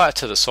prior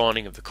to the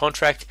signing of the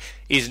contract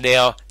is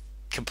now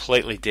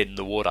completely dead in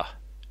the water.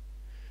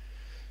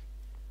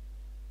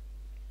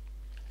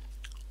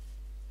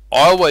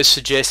 I always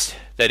suggest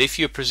that if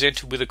you're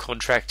presented with a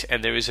contract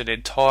and there is an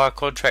entire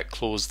contract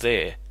clause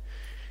there,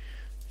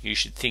 you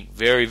should think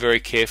very, very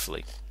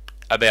carefully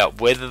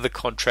about whether the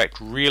contract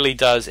really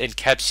does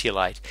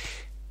encapsulate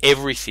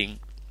everything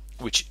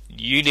which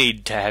you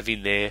need to have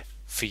in there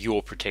for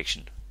your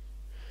protection.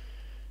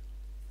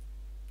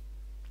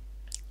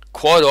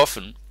 Quite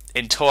often,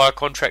 entire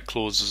contract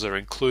clauses are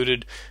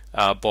included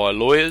by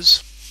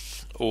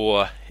lawyers,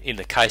 or in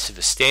the case of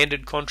a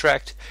standard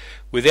contract,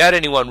 without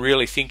anyone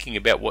really thinking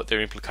about what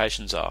their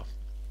implications are.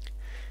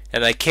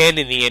 And they can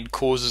in the end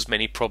cause as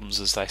many problems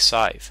as they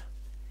save.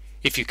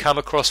 If you come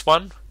across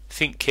one,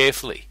 think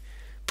carefully.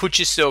 Put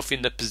yourself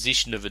in the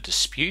position of a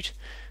dispute.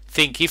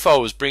 Think, if I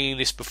was bringing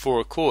this before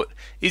a court,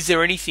 is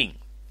there anything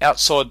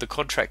outside the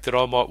contract that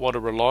I might want to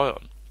rely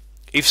on?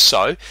 If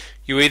so,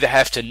 you either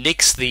have to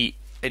nix the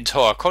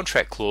entire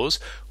contract clause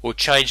or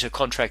change the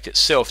contract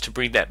itself to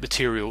bring that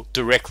material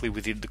directly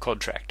within the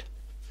contract.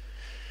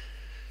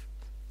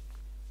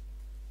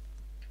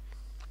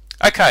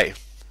 Okay,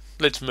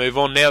 let's move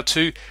on now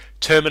to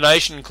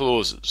termination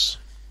clauses.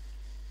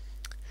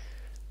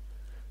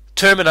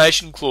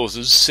 Termination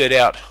clauses set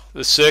out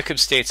the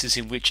circumstances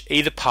in which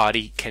either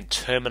party can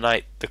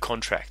terminate the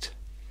contract.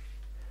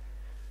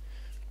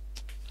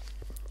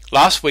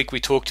 Last week we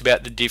talked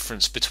about the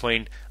difference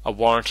between a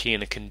warranty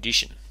and a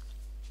condition.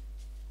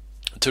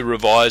 To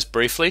revise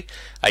briefly,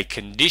 a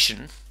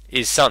condition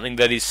is something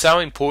that is so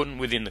important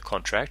within the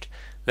contract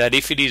that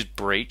if it is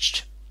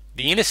breached,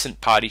 the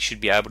innocent party should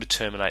be able to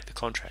terminate the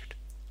contract.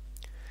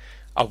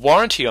 A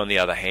warranty, on the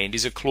other hand,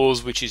 is a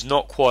clause which is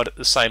not quite at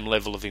the same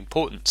level of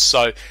importance.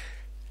 So,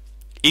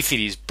 if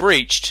it is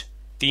breached,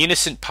 the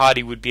innocent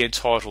party would be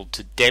entitled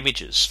to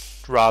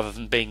damages rather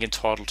than being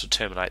entitled to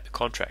terminate the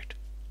contract.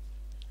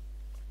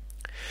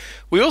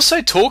 We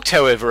also talked,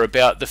 however,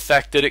 about the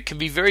fact that it can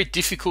be very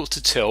difficult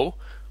to tell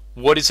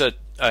what is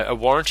a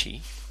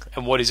warranty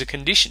and what is a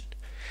condition.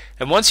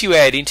 And once you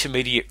add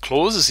intermediate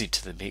clauses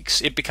into the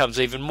mix, it becomes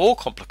even more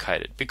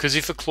complicated, because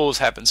if a clause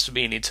happens to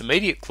be an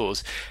intermediate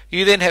clause,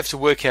 you then have to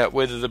work out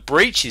whether the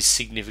breach is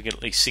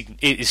significantly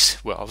significant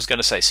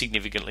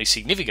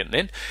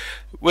then,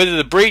 whether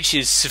the breach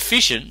is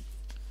sufficient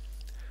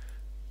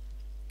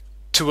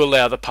to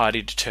allow the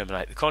party to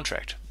terminate the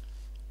contract.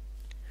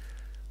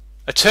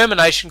 A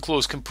termination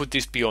clause can put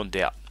this beyond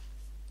doubt.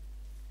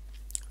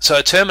 So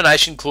a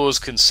termination clause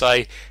can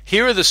say,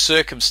 here are the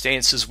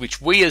circumstances which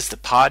we as the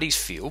parties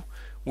feel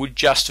would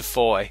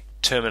justify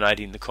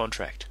terminating the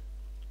contract.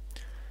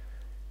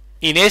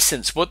 In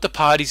essence, what the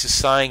parties are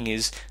saying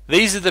is,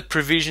 these are the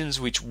provisions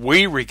which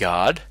we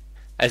regard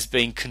as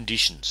being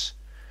conditions.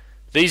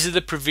 These are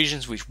the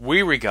provisions which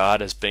we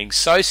regard as being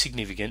so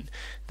significant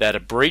that a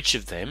breach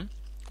of them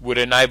would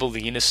enable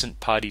the innocent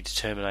party to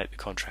terminate the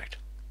contract.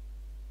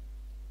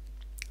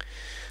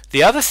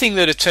 The other thing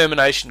that a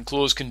termination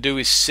clause can do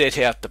is set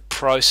out the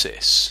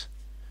process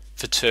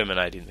for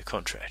terminating the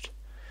contract.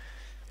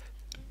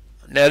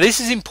 Now this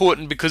is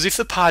important because if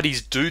the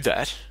parties do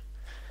that,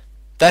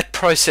 that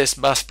process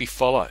must be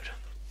followed.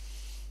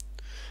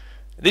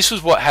 This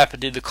was what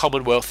happened in the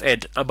Commonwealth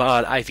and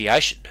MArinac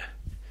Aviation.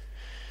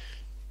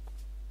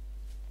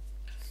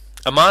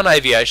 Oman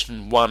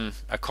Aviation won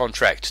a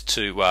contract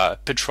to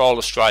patrol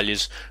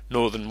Australia's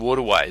northern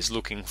waterways,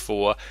 looking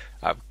for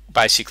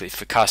basically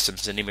for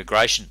customs and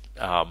immigration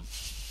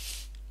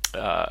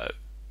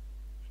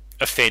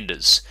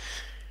offenders.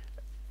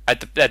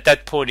 At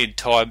that point in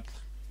time,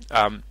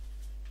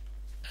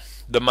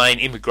 the main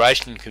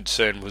immigration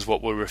concern was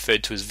what were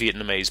referred to as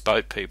Vietnamese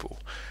boat people,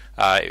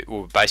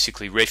 or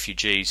basically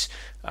refugees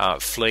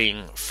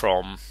fleeing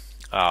from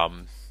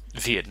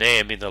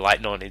Vietnam in the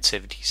late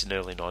 1970s and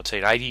early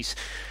 1980s,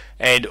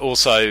 and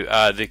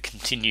also the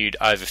continued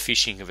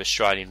overfishing of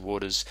Australian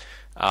waters,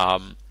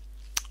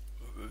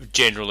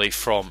 generally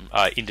from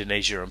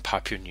Indonesia and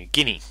Papua New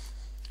Guinea.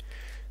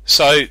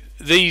 So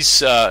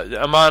these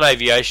Oman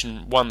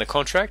Aviation won the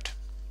contract,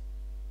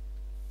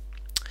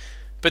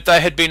 but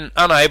they had been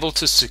unable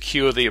to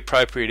secure the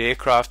appropriate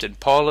aircraft and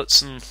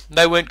pilots, and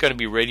they weren't going to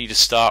be ready to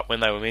start when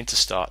they were meant to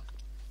start.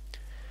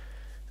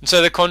 And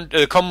so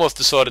the Commonwealth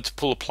decided to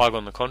pull a plug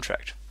on the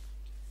contract.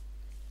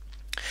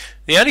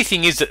 The only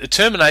thing is that the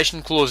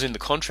termination clause in the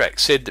contract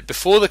said that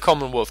before the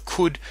Commonwealth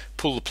could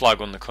pull the plug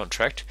on the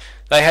contract,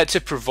 they had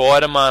to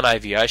provide Oman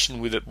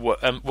Aviation with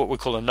what we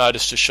call a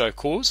notice to show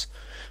cause,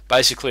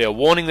 basically a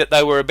warning that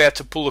they were about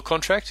to pull the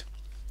contract.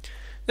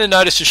 The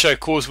notice to show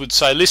cause would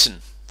say,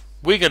 listen,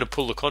 we're going to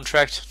pull the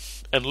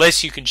contract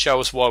unless you can show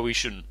us why we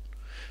shouldn't.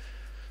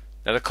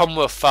 Now the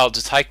Commonwealth failed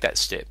to take that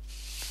step.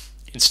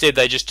 Instead,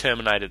 they just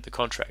terminated the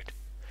contract.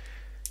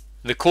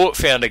 The court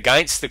found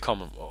against the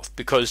Commonwealth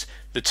because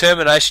the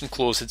termination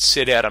clause had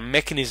set out a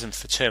mechanism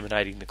for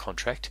terminating the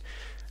contract,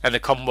 and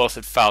the Commonwealth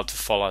had failed to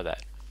follow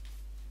that.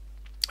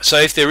 So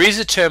if there is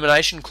a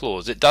termination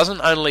clause, it doesn't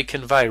only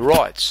convey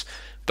rights,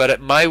 but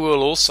it may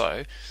well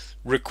also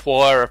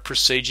require a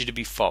procedure to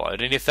be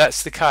followed, and if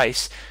that's the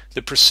case,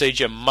 the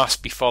procedure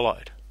must be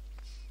followed.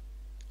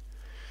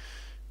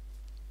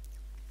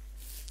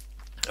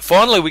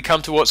 Finally, we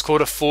come to what's called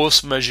a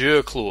force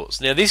majeure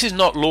clause. Now, this is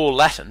not law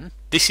Latin,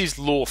 this is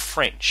law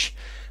French.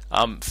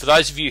 For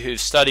those of you who've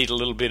studied a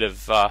little bit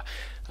of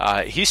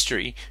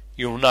history,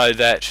 you'll know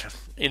that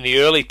in the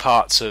early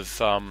parts of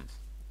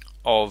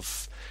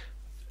what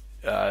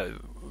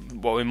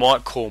we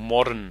might call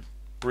modern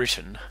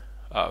Britain,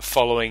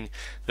 following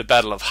the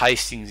Battle of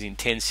Hastings in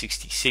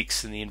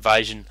 1066 and the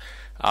invasion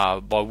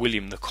by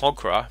William the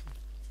Conqueror.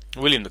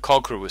 William the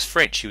Conqueror was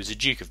French, he was a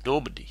Duke of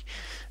Normandy.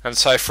 And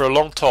so for a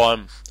long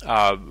time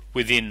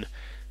within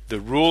the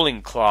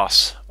ruling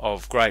class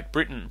of Great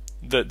Britain,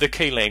 the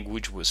key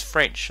language was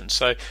French. And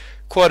so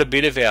quite a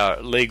bit of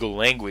our legal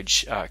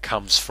language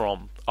comes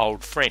from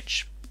Old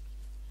French.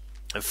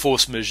 And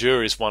force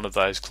majeure is one of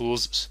those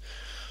clauses.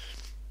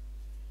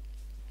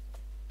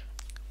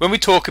 When we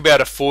talk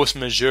about a force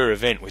majeure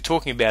event, we're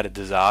talking about a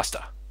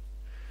disaster.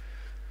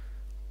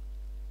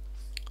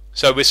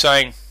 So we're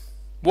saying,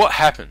 what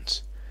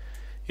happens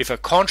if a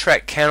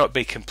contract cannot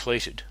be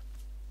completed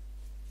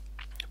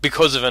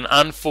because of an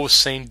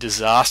unforeseen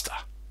disaster?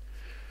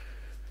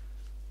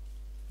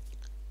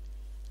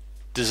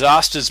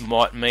 Disasters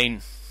might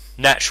mean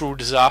natural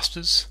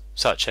disasters,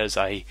 such as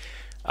a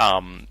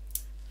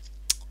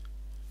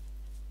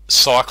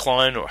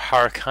cyclone or a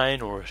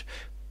hurricane, or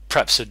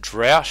perhaps a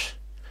drought,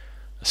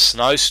 a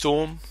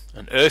snowstorm,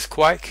 an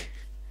earthquake.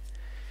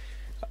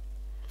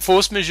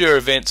 Force majeure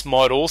events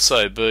might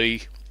also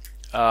be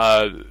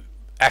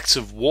acts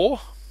of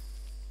war,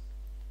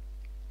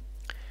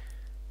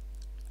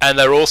 and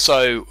they're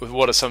also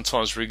what are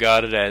sometimes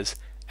regarded as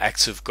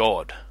acts of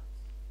God,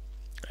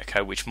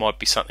 okay, which might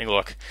be something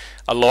like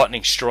a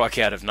lightning strike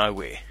out of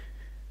nowhere.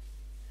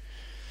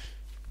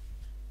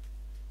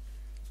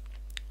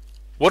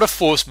 What a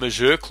force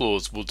majeure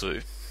clause will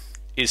do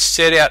is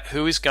set out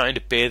who is going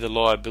to bear the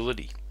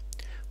liability.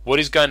 What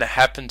is going to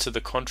happen to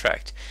the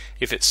contract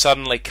if it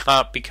suddenly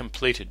can't be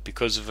completed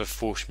because of a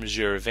force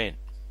majeure event?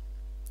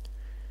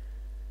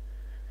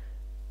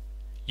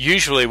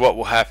 Usually what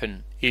will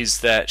happen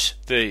is that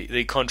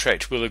the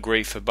contract will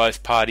agree for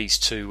both parties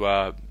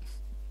to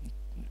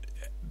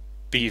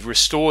be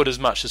restored as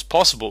much as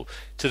possible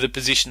to the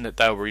position that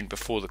they were in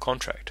before the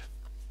contract.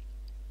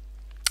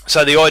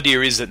 So the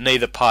idea is that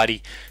neither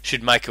party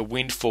should make a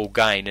windfall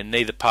gain, and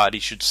neither party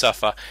should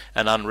suffer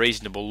an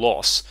unreasonable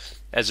loss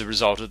as a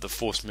result of the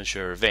force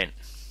majeure event.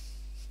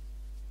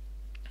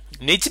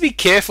 You need to be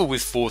careful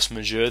with force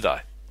majeure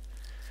though,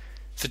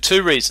 for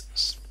two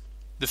reasons.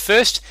 The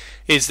first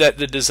is that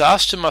the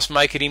disaster must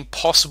make it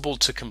impossible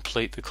to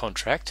complete the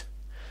contract,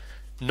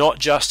 not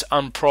just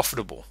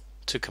unprofitable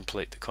to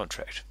complete the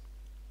contract.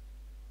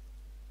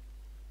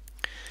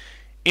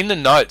 In the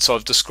notes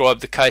I've described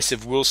the case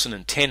of Wilson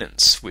and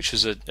Tennant's, which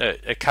was a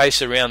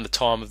case around the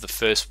time of the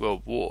First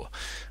World War,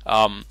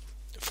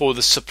 for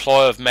the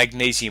supply of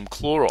magnesium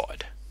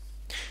chloride.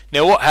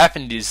 Now what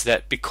happened is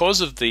that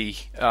because of the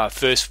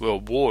First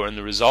World War and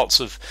the results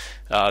of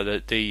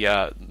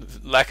the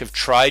lack of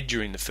trade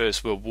during the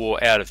First World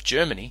War out of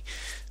Germany,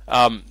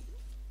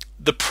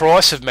 the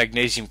price of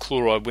magnesium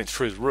chloride went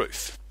through the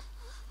roof.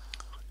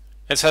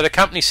 And so the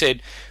company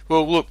said,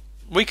 well look,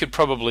 we could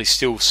probably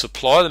still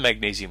supply the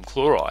magnesium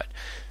chloride,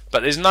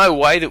 But there's no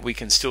way that we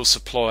can still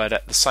supply it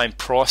at the same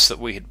price that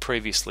we had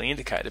previously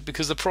indicated,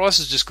 because the price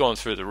has just gone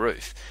through the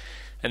roof.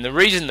 And the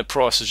reason the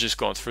price has just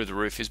gone through the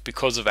roof is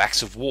because of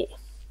acts of war.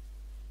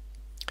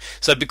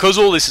 So because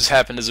all this has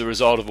happened as a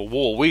result of a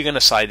war, we're going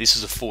to say this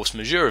is a force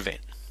majeure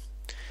event.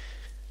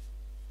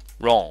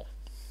 Wrong.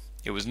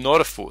 It was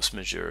not a force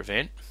majeure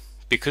event,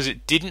 because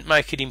it didn't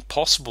make it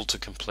impossible to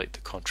complete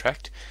the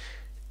contract.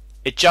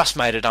 It just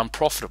made it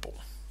unprofitable.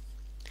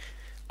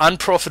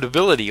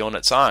 Unprofitability on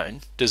its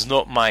own does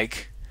not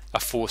make a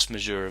force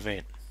majeure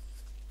event.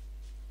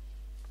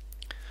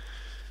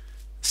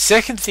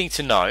 Second thing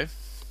to know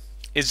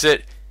is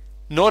that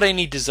not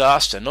any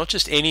disaster, not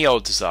just any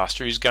old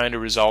disaster, is going to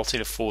result in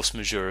a force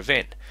majeure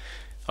event.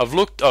 I've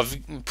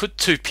put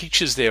two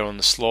pictures there on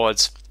the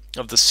slides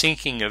of the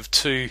sinking of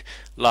two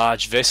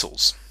large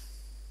vessels.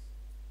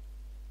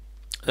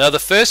 Now, the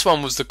first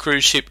one was the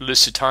cruise ship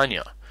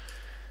Lusitania.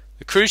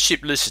 The cruise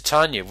ship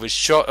Lusitania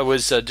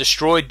was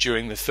destroyed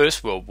during the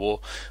First World War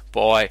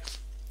by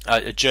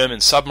a German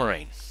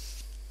submarine.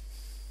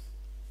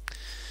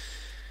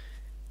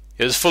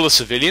 It was full of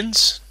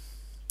civilians.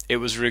 It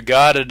was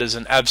regarded as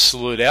an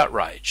absolute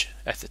outrage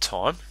at the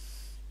time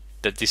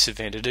that this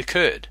event had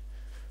occurred.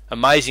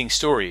 Amazing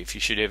story if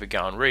you should ever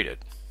go and read it.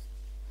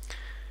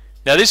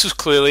 Now, this was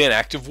clearly an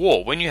act of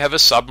war. When you have a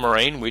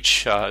submarine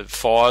which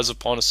fires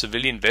upon a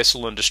civilian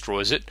vessel and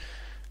destroys it,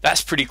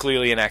 that's pretty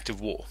clearly an act of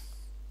war.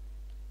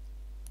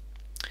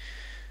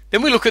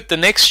 Then we look at the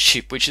next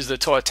ship, which is the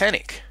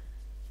Titanic.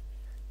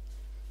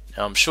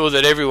 Now, I'm sure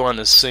that everyone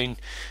has seen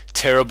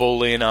terrible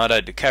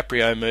Leonardo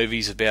DiCaprio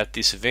movies about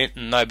this event,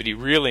 and nobody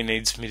really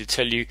needs me to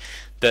tell you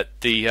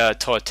that the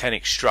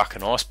Titanic struck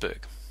an iceberg.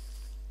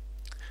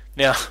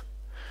 Now,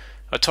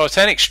 a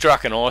Titanic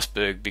struck an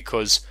iceberg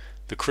because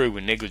the crew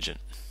were negligent.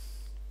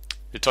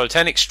 The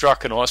Titanic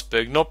struck an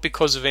iceberg not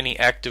because of any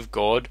act of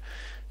God,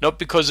 not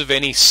because of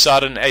any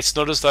sudden... It's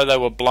not as though they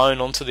were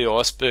blown onto the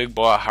iceberg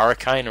by a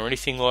hurricane or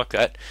anything like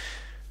that.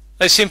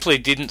 They simply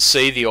didn't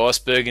see the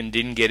iceberg and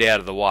didn't get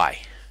out of the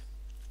way.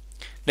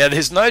 Now,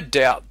 there's no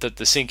doubt that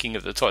the sinking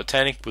of the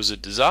Titanic was a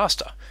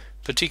disaster,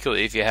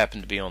 particularly if you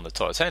happen to be on the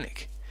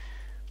Titanic.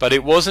 But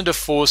it wasn't a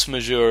force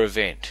majeure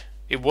event.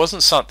 It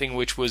wasn't something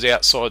which was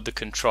outside the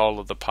control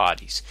of the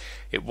parties.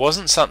 It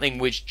wasn't something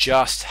which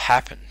just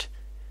happened.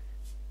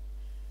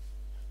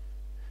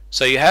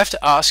 So you have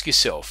to ask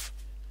yourself,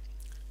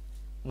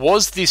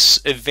 was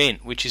this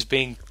event, which is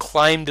being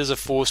claimed as a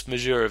force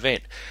majeure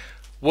event,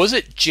 was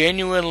it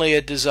genuinely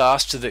a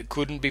disaster that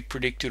couldn't be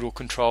predicted or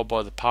controlled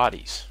by the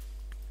parties?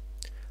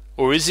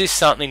 Or is this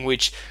something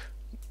which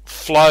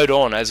flowed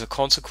on as a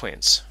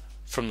consequence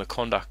from the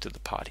conduct of the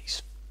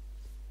parties?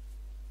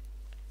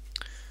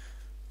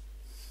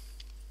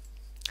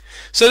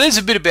 So there's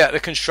a bit about the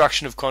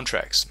construction of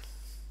contracts.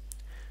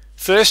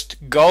 First,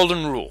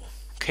 golden rule.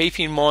 Keep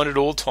in mind at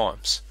all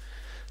times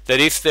that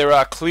if there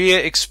are clear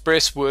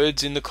express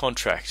words in the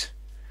contract,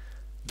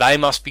 they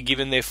must be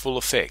given their full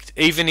effect,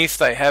 even if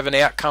they have an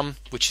outcome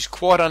which is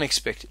quite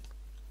unexpected.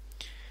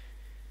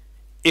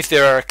 If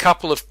there are a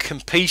couple of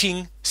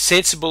competing,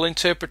 sensible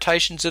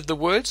interpretations of the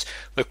words,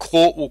 the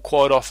court will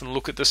quite often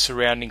look at the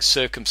surrounding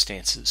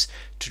circumstances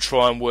to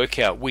try and work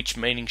out which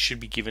meaning should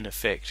be given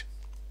effect.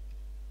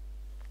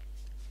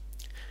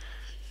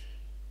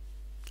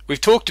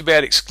 We've talked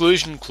about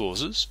exclusion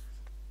clauses,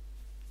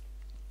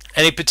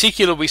 and in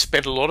particular we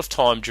spent a lot of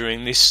time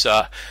during this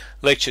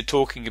lecture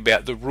talking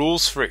about the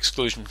rules for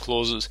exclusion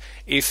clauses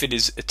if it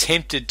is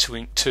attempted to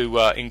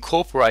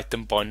incorporate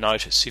them by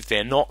notice, if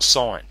they're not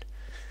signed.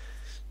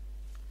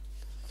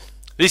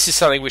 This is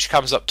something which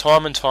comes up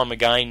time and time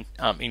again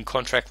in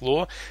contract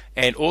law,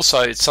 and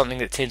also it's something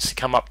that tends to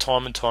come up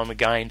time and time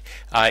again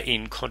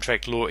in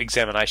contract law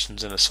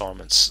examinations and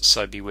assignments,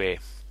 so beware.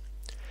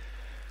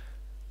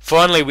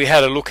 Finally, we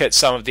had a look at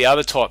some of the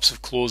other types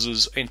of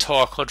clauses: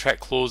 entire contract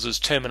clauses,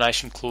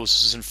 termination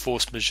clauses, and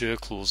force majeure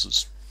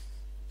clauses.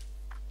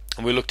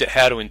 And we looked at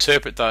how to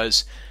interpret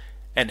those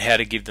and how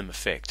to give them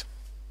effect.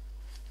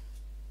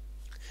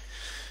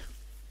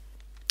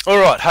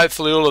 Alright,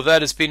 hopefully all of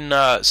that has been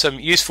some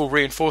useful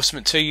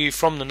reinforcement to you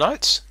from the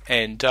notes,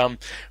 and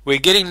we're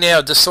getting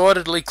now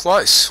decidedly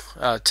close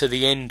to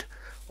the end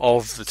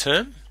of the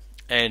term,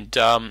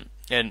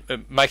 and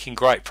making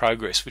great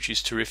progress, which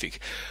is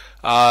terrific.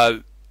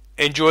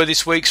 Enjoy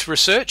this week's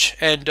research,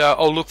 and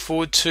I'll look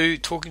forward to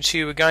talking to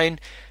you again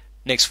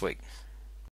next week.